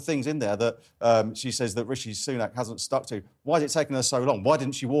 There's lots of things in there that she says that Rishi Sunak hasn't stuck to. Why is it taking her so long? Why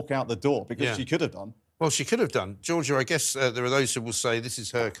didn't she walk out the door? Because she could have done. Well, she could have done. Georgia, I guess there are those who will say this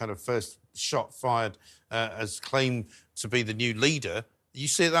is her kind of first shot fired as claim to be the new leader. Do you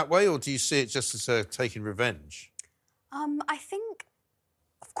see it that way, or do you see it just as her taking revenge? I think,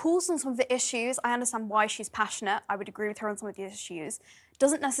 of course, on some of the issues, I understand why she's passionate. I would agree with her on some of the issues.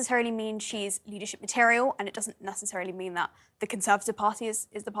 Doesn't necessarily mean she's leadership material, and it doesn't necessarily mean that the Conservative Party is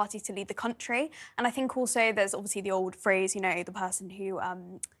the party to lead the country. And I think also there's obviously the old phrase, you know, the person who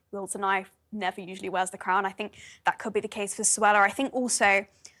wields a knife never usually wears the crown. I think that could be the case for Suella. I think also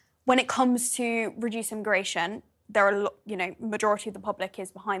when it comes to reduce immigration, there are, you know, majority of the public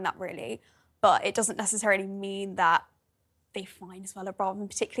is behind that really, but it doesn't necessarily mean that they find Suella Braverman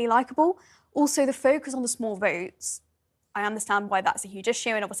particularly likeable. Also, the focus on the small votes, I understand why that's a huge issue,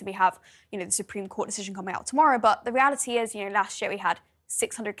 and obviously we have, you know, the Supreme Court decision coming out tomorrow, but the reality is, you know, last year we had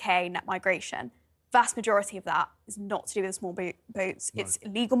 600k net migration. Vast majority of that is not to do with the small votes. It's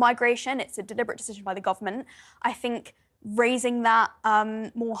illegal migration. It's a deliberate decision by the government. I think raising that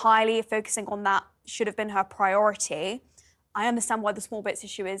more highly, focusing on that should have been her priority. I understand why the small votes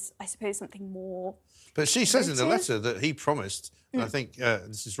issue is, I suppose, something more. But she says in the letter that he promised, and I think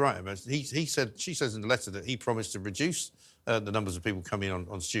this is right, Emma, she says in the letter that he promised to reduce the numbers of people coming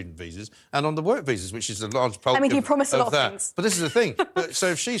on student visas and on the work visas, which is a large bulk he promised a lot of things. But this is the thing. So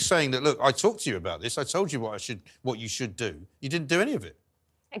if she's saying that, look, I talked to you about this, I told you what you should do, you didn't do any of it.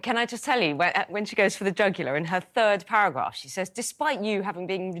 Can I just tell you, when she goes for the jugular, in her third paragraph, she says, despite you having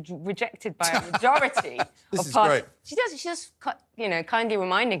been rejected by a majority This of is party... great. She's just, kindly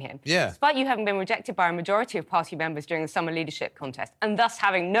reminding him, Yeah. despite you having been rejected by a majority of party members during the summer leadership contest, and thus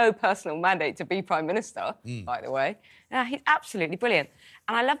having no personal mandate to be Prime Minister, by the way, he's absolutely brilliant.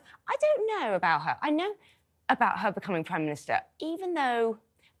 And I don't know about her. I know about her becoming Prime Minister, even though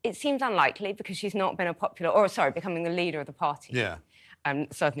it seems unlikely because she's not been becoming the leader of the party. Yeah.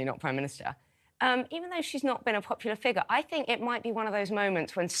 Certainly not Prime Minister. Even though she's not been a popular figure, I think it might be one of those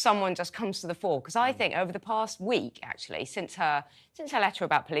moments when someone just comes to the fore. Because I think over the past week, actually, since her letter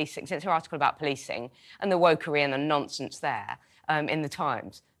about policing, since her article about policing and the wokery and the nonsense there in the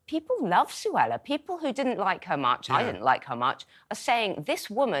Times, people love Suella. People who didn't like her much, I didn't like her much, are saying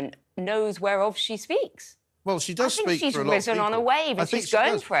this woman knows whereof she speaks. Well, she does speak for a lot of people. I think she's risen on a wave and she's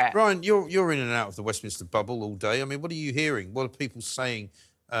going for it. Ryan, you're in and out of the Westminster bubble all day. I mean, what are you hearing? What are people saying?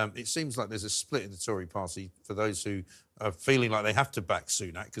 It seems like there's a split in the Tory party for those who are feeling like they have to back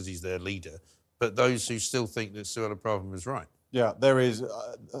Sunak because he's their leader, but those who still think that Suella Braverman is right. Yeah, there is.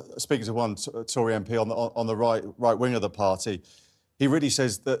 Speaking to one Tory MP on the right wing of the party, he really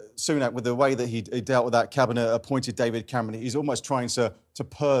says that Sunak, with the way that he dealt with that cabinet, appointed David Cameron, he's almost trying to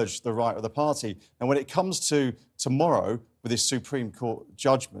purge the right of the party. And when it comes to tomorrow, with this Supreme Court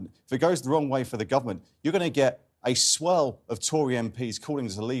judgment, if it goes the wrong way for the government, you're going to get a swell of Tory MPs calling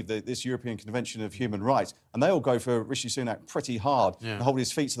to leave this European Convention of Human Rights, and they all go for Rishi Sunak pretty hard and hold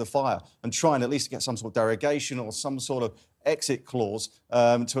his feet to the fire and try and at least get some sort of derogation or some sort of exit clause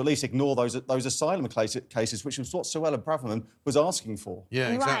to at least ignore those asylum cases, which was what Suella Braverman was asking for. Yeah,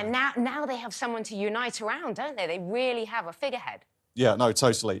 exactly. Right, now they have someone to unite around, don't they? They really have a figurehead. Yeah, no,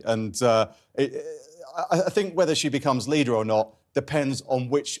 totally. And I think whether she becomes leader or not depends on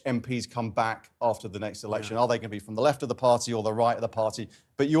which MPs come back after the next election. Are they going to be from the left of the party or the right of the party?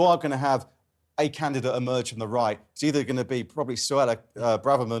 But you are going to have a candidate emerge from the right. It's either going to be probably Suella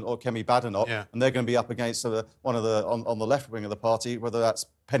Braverman or Kemi Badenoch, and they're going to be up against one of the on the left wing of the party, whether that's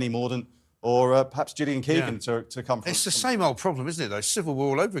Penny Mordaunt or perhaps Gillian Keegan to come from. It's the same old problem, isn't it, though? Civil war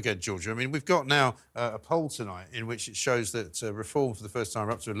all over again, Georgia. I mean, we've got now a poll tonight in which it shows that Reform for the first time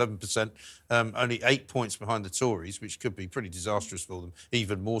are up to 11%, only 8 points behind the Tories, which could be pretty disastrous for them,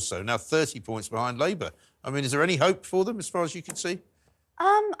 even more so. Now 30 points behind Labour. I mean, is there any hope for them as far as you can see?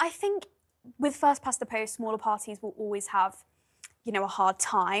 I think with first past the post, smaller parties will always have, a hard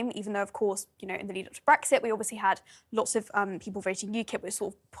time, even though, of course, in the lead up to Brexit, we obviously had lots of people voting UKIP, which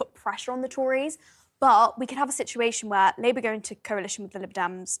sort of put pressure on the Tories. But we could have a situation where Labour go into coalition with the Lib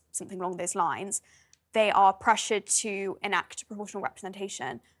Dems, something along those lines. They are pressured to enact proportional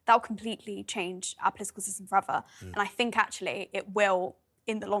representation. That will completely change our political system forever. And I think, actually, it will,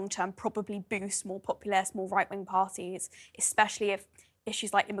 in the long term, probably boost more populist, more right-wing parties, especially if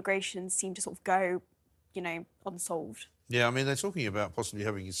issues like immigration seem to sort of go, unsolved. Yeah, I mean, they're talking about possibly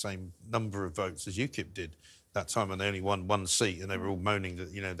having the same number of votes as UKIP did that time, and they only won one seat, and they were all moaning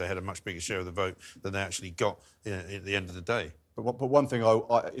that, they had a much bigger share of the vote than they actually got at the end of the day. But one thing,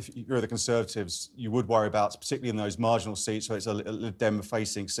 if you're the Conservatives, you would worry about, particularly in those marginal seats, where it's a Lib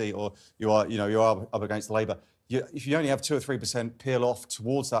Dem-facing seat, or you are up against Labour. If you only have 2 or 3% peel off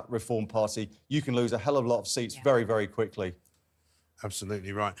towards that Reform Party, you can lose a hell of a lot of seats very, very quickly.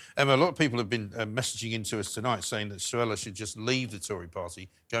 Absolutely right. Emma, a lot of people have been messaging into us tonight saying that Suella should just leave the Tory party,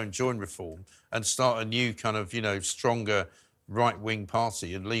 go and join Reform and start a new kind of, stronger right-wing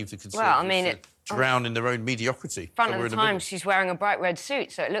party and leave the Conservatives drown in their own mediocrity. Front of the Times, she's wearing a bright red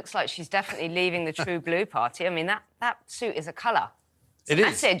suit, so it looks like she's definitely leaving the True Blue party. I mean, that suit is a colour. It's a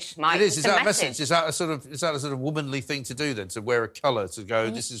message, Mike. It is. Is that a message? Is that a sort of womanly thing to do then, to wear a colour, to go,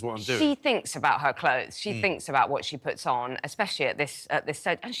 this is what I'm doing? She thinks about her clothes. She thinks about what she puts on, especially at this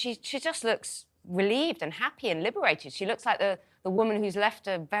stage. And she just looks relieved and happy and liberated. She looks like the woman who's left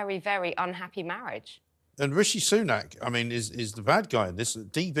a very, very unhappy marriage. And Rishi Sunak, I mean, is the bad guy in this.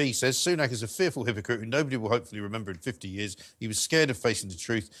 DB says Sunak is a fearful hypocrite who nobody will hopefully remember in 50 years. He was scared of facing the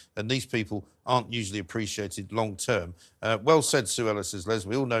truth, and these people aren't usually appreciated long term. Well said, Suella, says Les.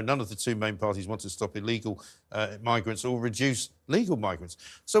 We all know none of the two main parties want to stop illegal migrants or reduce legal migrants.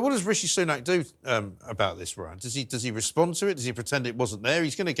 So what does Rishi Sunak do about this, Ryan? Does he respond to it? Does he pretend it wasn't there?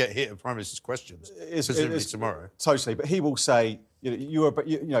 He's going to get hit at Prime Minister's questions, presumably tomorrow. Totally, but he will say,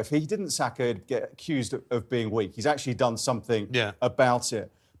 if he didn't sack her, he'd get accused of being weak. He's actually done something about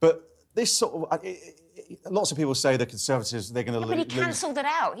it. But this sort of... lots of people say the Conservatives, they're going to lose. But he cancelled it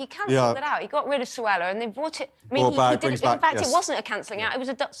out. He cancelled it out. He got rid of Suella and they brought it... I mean, he did it. In fact, it wasn't a cancelling out. It was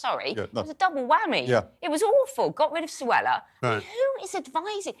a... It was a double whammy. Yeah. It was awful. Got rid of Suella. Right. Who is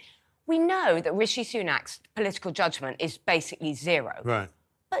advising... We know that Rishi Sunak's political judgment is basically zero. Right.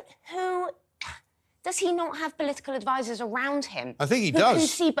 But who... Does he not have political advisors around him? I think he who does. Can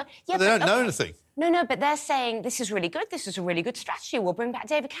see, but they don't know anything. No, but they're saying this is really good, this is a really good strategy, we'll bring back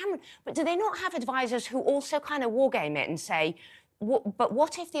David Cameron. But do they not have advisors who also kind of wargame it and say, but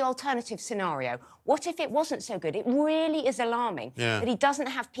what if the alternative scenario? What if it wasn't so good? It really is alarming that he doesn't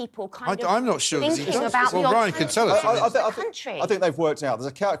have people I'm not sure thinking about the Ryan can tell us. country. I think they've worked out.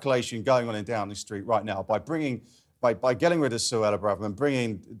 There's a calculation going on in Downing Street right now by getting rid of Suella Braverman,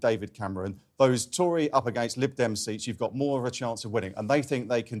 bringing David Cameron, those Tory up against Lib Dem seats, you've got more of a chance of winning. And they think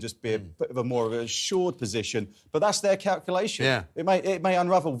they can just be a bit of a more of an assured position. But that's their calculation. Yeah. It may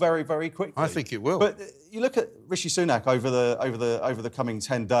unravel very, very quickly. I think it will. But you look at Rishi Sunak over the coming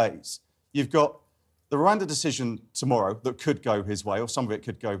 10 days. You've got the Rwanda decision tomorrow that could go his way, or some of it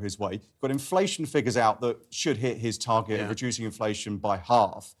could go his way. You've got inflation figures out that should hit his target of reducing inflation by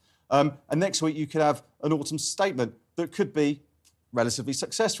half. And next week you could have an autumn statement that could be relatively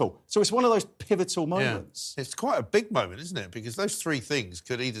successful. So it's one of those pivotal moments. Yeah. It's quite a big moment, isn't it? Because those three things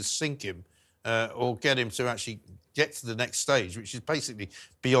could either sink him or get him to actually get to the next stage, which is basically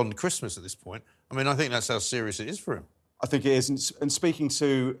beyond Christmas at this point. I mean, I think that's how serious it is for him. I think it is. And speaking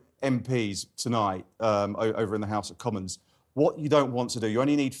to MPs tonight over in the House of Commons, what you don't want to do, you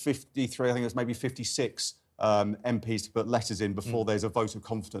only need 53, I think it's maybe 56 MPs to put letters in before there's a vote of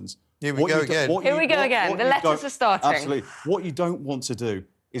confidence. Here we go again. The letters are starting. Absolutely. What you don't want to do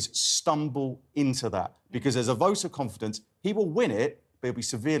is stumble into that, because there's a vote of confidence. He will win it, but he'll be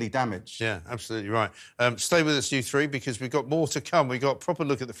severely damaged. Yeah, absolutely right. Stay with us, you three, because we've got more to come. We've got a proper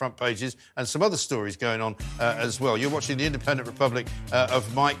look at the front pages and some other stories going on as well. You're watching The Independent Republic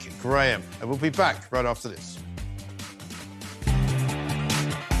of Mike Graham, and we'll be back right after this.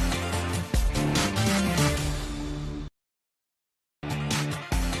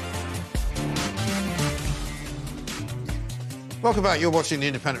 Welcome back. You're watching The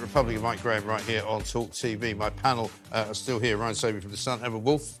Independent Republic of Mike Graham right here on Talk TV. My panel are still here. Ryan Sobey from The Sun, Emma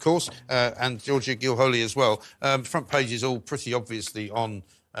Wolf, of course, and Georgia Gilhooly as well. Front page is all pretty obviously on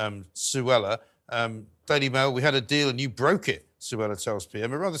Suella. Daily Mail, we had a deal and you broke it, Suella tells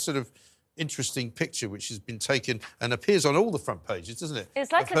PM. A rather sort of interesting picture which has been taken and appears on all the front pages, doesn't it?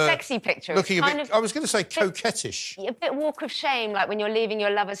 It's like a sexy picture. Looking a bit, I was going to say coquettish. A bit walk of shame, like when you're leaving your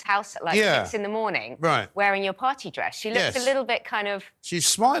lover's house at 6 in the morning, wearing your party dress. She looks a little bit kind of... She's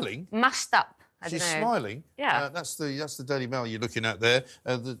smiling. Mussed up. She's smiling. Yeah. That's the Daily Mail you're looking at there.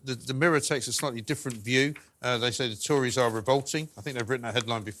 The Mirror takes a slightly different view. They say the Tories are revolting. I think they've written that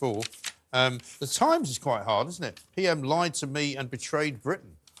headline before. The Times is quite hard, isn't it? PM lied to me and betrayed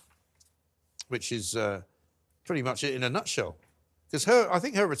Britain, which is pretty much it in a nutshell. Because I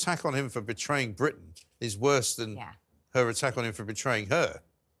think her attack on him for betraying Britain is worse than her attack on him for betraying her.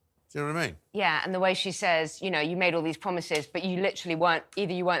 Do you know what I mean? Yeah, and the way she says, you know, you made all these promises, but you literally weren't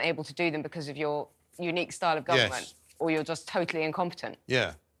able to do them because of your unique style of government, or you're just totally incompetent.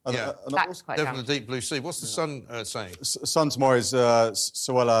 Yeah. That's quite Devil in the Deep Blue Sea. What's the Sun saying? Sun tomorrow is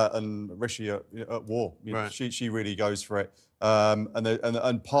Suella and Rishi at war. Right. She really goes for it.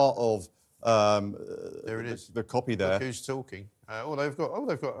 And part of there it is. The copy there. Look who's talking? They've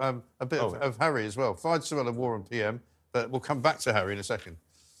got a bit of Harry as well. Fired Suella war on PM, but we'll come back to Harry in a second.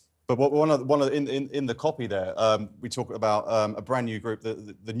 But one of in the copy there, we talk about a brand new group,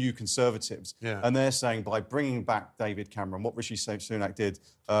 the New Conservatives, and they're saying by bringing back David Cameron, what Rishi Sunak did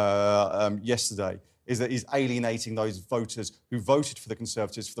yesterday is that he's alienating those voters who voted for the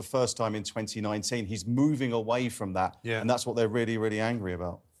Conservatives for the first time in 2019. He's moving away from that, and that's what they're really, really angry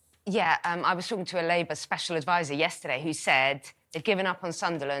about. Yeah, I was talking to a Labour special advisor yesterday who said they've given up on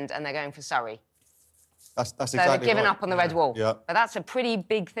Sunderland and they're going for Surrey. That's so exactly they've given right. up on the Red Wall. Yeah. But that's a pretty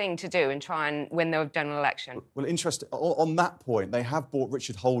big thing to do and try and win the general election. Well, interesting. On that point, they have brought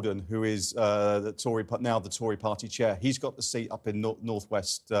Richard Holden, who is the Tory Party chair. He's got the seat up in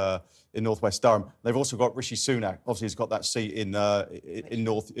northwest Durham. They've also got Rishi Sunak. Obviously, he's got that seat in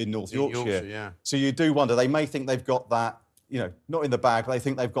North Yorkshire. Yeah. So you do wonder. They may think they've got that. You know, not in the bag, but they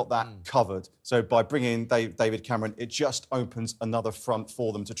think they've got that covered. So by bringing in David Cameron, it just opens another front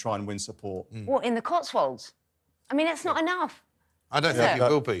for them to try and win support. What, in the Cotswolds? I mean, it's not enough. I don't think it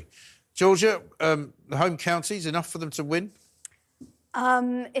will be. Georgia, the home counties, enough for them to win?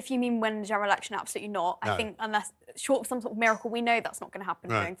 If you mean win the general election, absolutely not. No. I think unless, short of some sort of miracle, we know that's not going to happen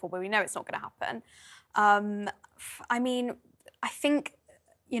going forward. We know it's not going to happen. I mean, I think,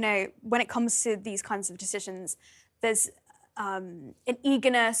 you know, when it comes to these kinds of decisions, there's an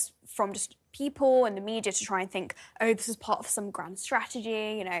eagerness from just people and the media to try and think, oh, this is part of some grand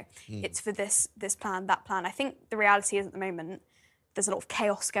strategy, you know, it's for this plan, that plan. I think the reality is at the moment, there's a lot of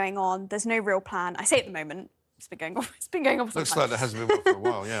chaos going on. There's no real plan. I say at the moment, It's been going on. It's been going on for some Looks time. like that hasn't been on for a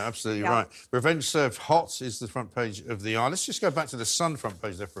while. Yeah, absolutely Yeah. right. Revenge Served Hot is the front page of the Eye. Let's just go back to the Sun front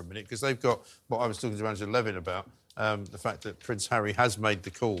page there for a minute, because they've got what I was talking to Angela Levin about, the fact that Prince Harry has made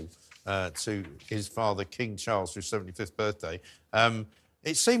the call to his father, King Charles, for his 75th birthday.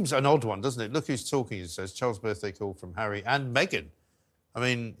 It seems an odd one, doesn't it? Look who's talking, it says. Charles' birthday call from Harry and Meghan. I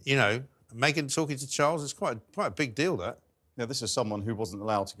mean, you know, Meghan talking to Charles is quite a big deal, that. Yeah, this is someone who wasn't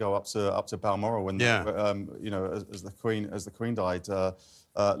allowed to go up to Balmoral when, you know, as the Queen died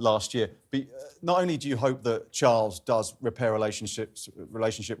last year. But not only do you hope that Charles does repair relationship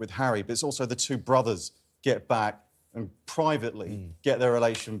with Harry, but it's also the two brothers get back and privately get their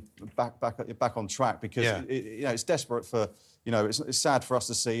relation back on track, because you know, it's desperate for, you know, it's sad for us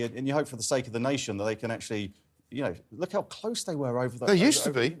to see, and you hope for the sake of the nation that they can actually, you know, look how close they were over the. They used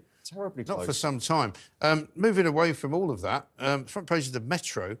to be. Terribly close. Not for some time. Moving away from all of that, front page of the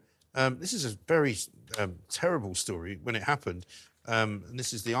Metro. This is a very terrible story when it happened. And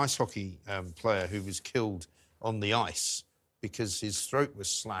this is the ice hockey player who was killed on the ice because his throat was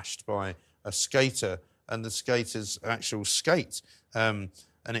slashed by a skater and the skater's actual skate. And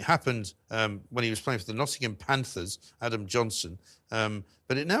it happened when he was playing for the Nottingham Panthers, Adam Johnson.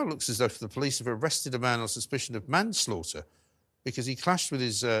 But it now looks as though the police have arrested a man on suspicion of manslaughter, because he clashed with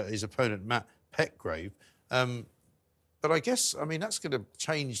his opponent, Matt Petgrave. But I guess, I mean, that's going to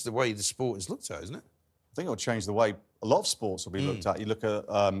change the way the sport is looked at, isn't it? I think it'll change the way a lot of sports will be looked at. You look at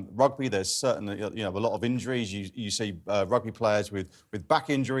rugby, there's certainly, you know, a lot of injuries. You see rugby players with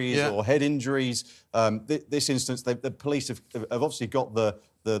back injuries or head injuries. This instance, the police have obviously got the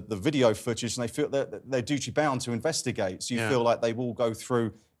video footage, and they feel that they're duty-bound to investigate. So you feel like they will go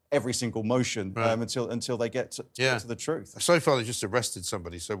through every single motion until they get to the truth. So far, they've just arrested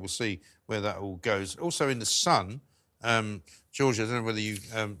somebody, so we'll see where that all goes. Also in the Sun, George, I don't know whether you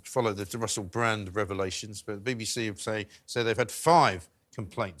follow the Russell Brand revelations, but the BBC have say they've had 5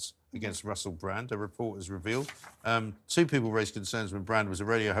 complaints against Russell Brand, a report has revealed. 2 people raised concerns when Brand was a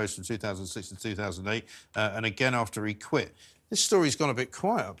radio host from 2006 to 2008, and again after he quit. This story's gone a bit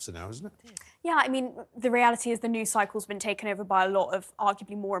quiet up to now, hasn't it? Yeah, I mean, the reality is the news cycle's been taken over by a lot of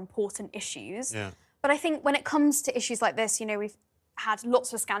arguably more important issues. Yeah. But I think when it comes to issues like this, you know, we've had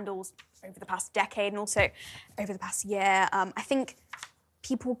lots of scandals over the past decade and also over the past year. I think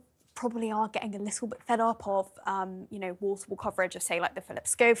people probably are getting a little bit fed up of, you know, wall-to-wall coverage of, say, like the Philip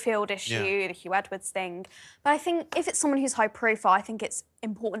Schofield issue, the Hugh Edwards thing. But I think if it's someone who's high profile, I think it's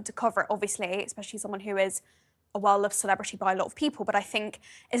important to cover it, obviously, especially someone who is a well-loved celebrity by a lot of people. But I think,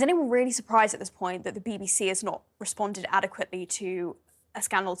 is anyone really surprised at this point that the BBC has not responded adequately to a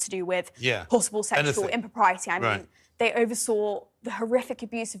scandal to do with possible sexual impropriety? I mean, they oversaw the horrific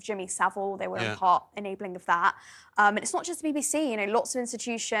abuse of Jimmy Savile. They were in part enabling of that. And it's not just the BBC, you know, lots of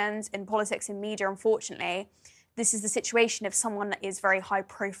institutions in politics and media, unfortunately. This is the situation of someone that is very high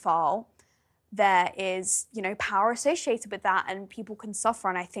profile. There is, you know, power associated with that, and people can suffer.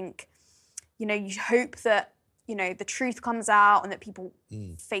 And I think, you know, you hope that, you know, the truth comes out and that people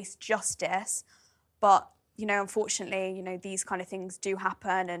face justice. But, you know, unfortunately, you know, these kind of things do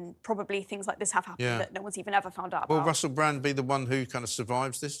happen, and probably things like this have happened that no one's even ever found out Will about. Russell Brand be the one who kind of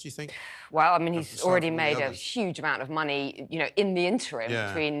survives this, do you think? Well, I mean, he's already made a huge amount of money, you know, in the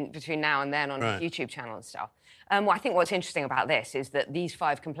interim between now and then on his YouTube channel and stuff. Well, I think what's interesting about this is that these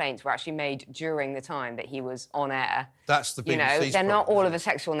 5 complaints were actually made during the time that he was on air. That's the BBC's You know, they're problem, not all of a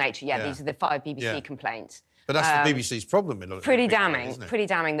sexual nature. These are the 5 BBC complaints. But that's the BBC's problem. Pretty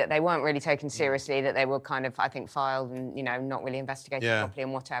damning that they weren't really taken seriously, that they were kind of, I think, filed and, you know, not really investigated properly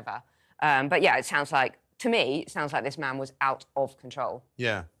and whatever. But yeah, it sounds like this man was out of control.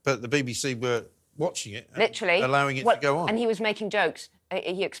 Yeah, but the BBC were watching it, literally allowing it to go on. And he was making jokes.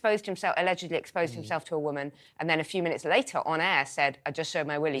 He allegedly exposed himself to a woman, and then a few minutes later on air said, "I just showed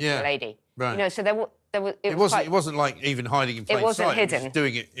my willy to a lady." Right. You know, so it wasn't like even hiding in plain sight. It wasn't hidden. He was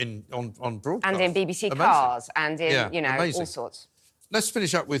doing it on broadcast. And in BBC Cars, and in, you know, all sorts. Let's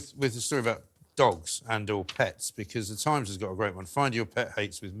finish up with the story about dogs and/or pets, because the Times has got a great one. Find Your Pet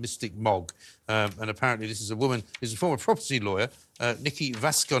Hates with Mystic Mog. And apparently this is a woman who's a former property lawyer, Nikki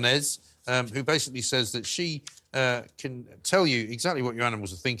Vasconez, who basically says that she can tell you exactly what your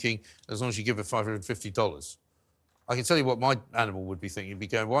animals are thinking as long as you give her $550. I can tell you what my animal would be thinking. He'd be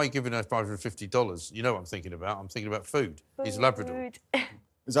going, why are you giving her $550? You know what I'm thinking about. I'm thinking about food. He's a Labrador.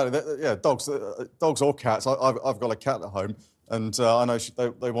 Exactly. Yeah, dogs or cats. I've got a cat at home, and I know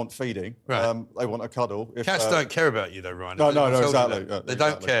they want feeding. Right. They want a cuddle. Cats don't care about you, though, Ryan. No, exactly. They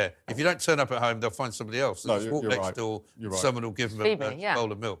don't care. If you don't turn up at home, they'll find somebody else. They'll just walk you're next right. door. You're right. Someone will give them a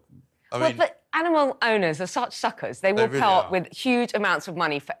bowl of milk. I mean, But animal owners are such suckers. They will really part are. with huge amounts of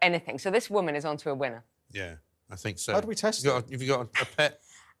money for anything. So this woman is onto a winner. Yeah. I think so. How do we test Have you got a pet?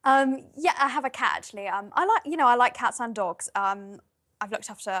 Yeah, I have a cat actually. I like cats and dogs. I've looked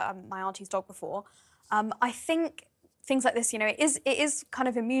after my auntie's dog before. I think things like this, it is kind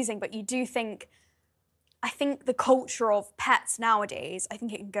of amusing, but you do think. I think the culture of pets nowadays, I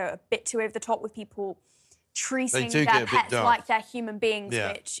think it can go a bit too over the top with people treating their pets like they're human beings,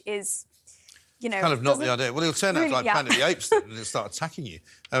 which is, kind of not the idea. Well, he'll turn out like Planet of the Apes then, and he'll start attacking you.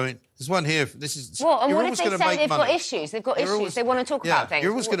 I mean, there's one here. This is. What? And what if they say they've got issues? They've got issues. They want to talk about things.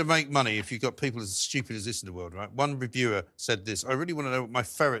 You're always going to make money if you've got people as stupid as this in the world, right? One reviewer said this. I really want to know what my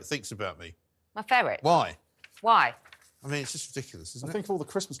ferret thinks about me. My ferret? Why? Why? I mean, it's just ridiculous, isn't it? I think of all the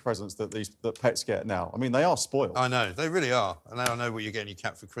Christmas presents that pets get now. I mean, they are spoiled. I know, they really are. And now I know what you're getting your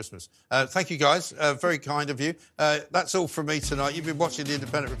cat for Christmas. Thank you, guys. Very kind of you. That's all from me tonight. You've been watching The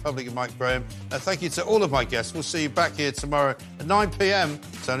Independent Republic of Mike Graham. Thank you to all of my guests. We'll see you back here tomorrow at 9 p.m.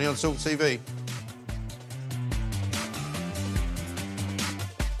 It's only on Talk TV.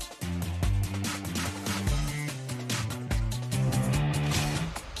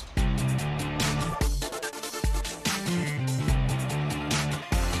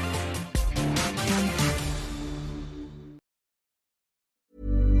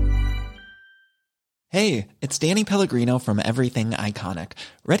 Hey, it's Danny Pellegrino from Everything Iconic.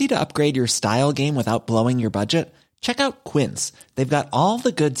 Ready to upgrade your style game without blowing your budget? Check out Quince. They've got all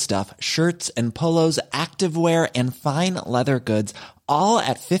the good stuff, shirts and polos, activewear, and fine leather goods, all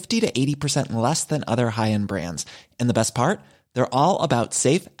at 50 to 80% less than other high-end brands. And the best part? They're all about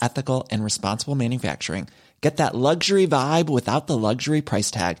safe, ethical, and responsible manufacturing. Get that luxury vibe without the luxury price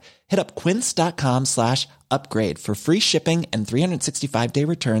tag. Hit up quince.com/upgrade for free shipping and 365-day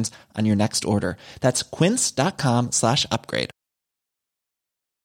returns on your next order. That's quince.com/upgrade.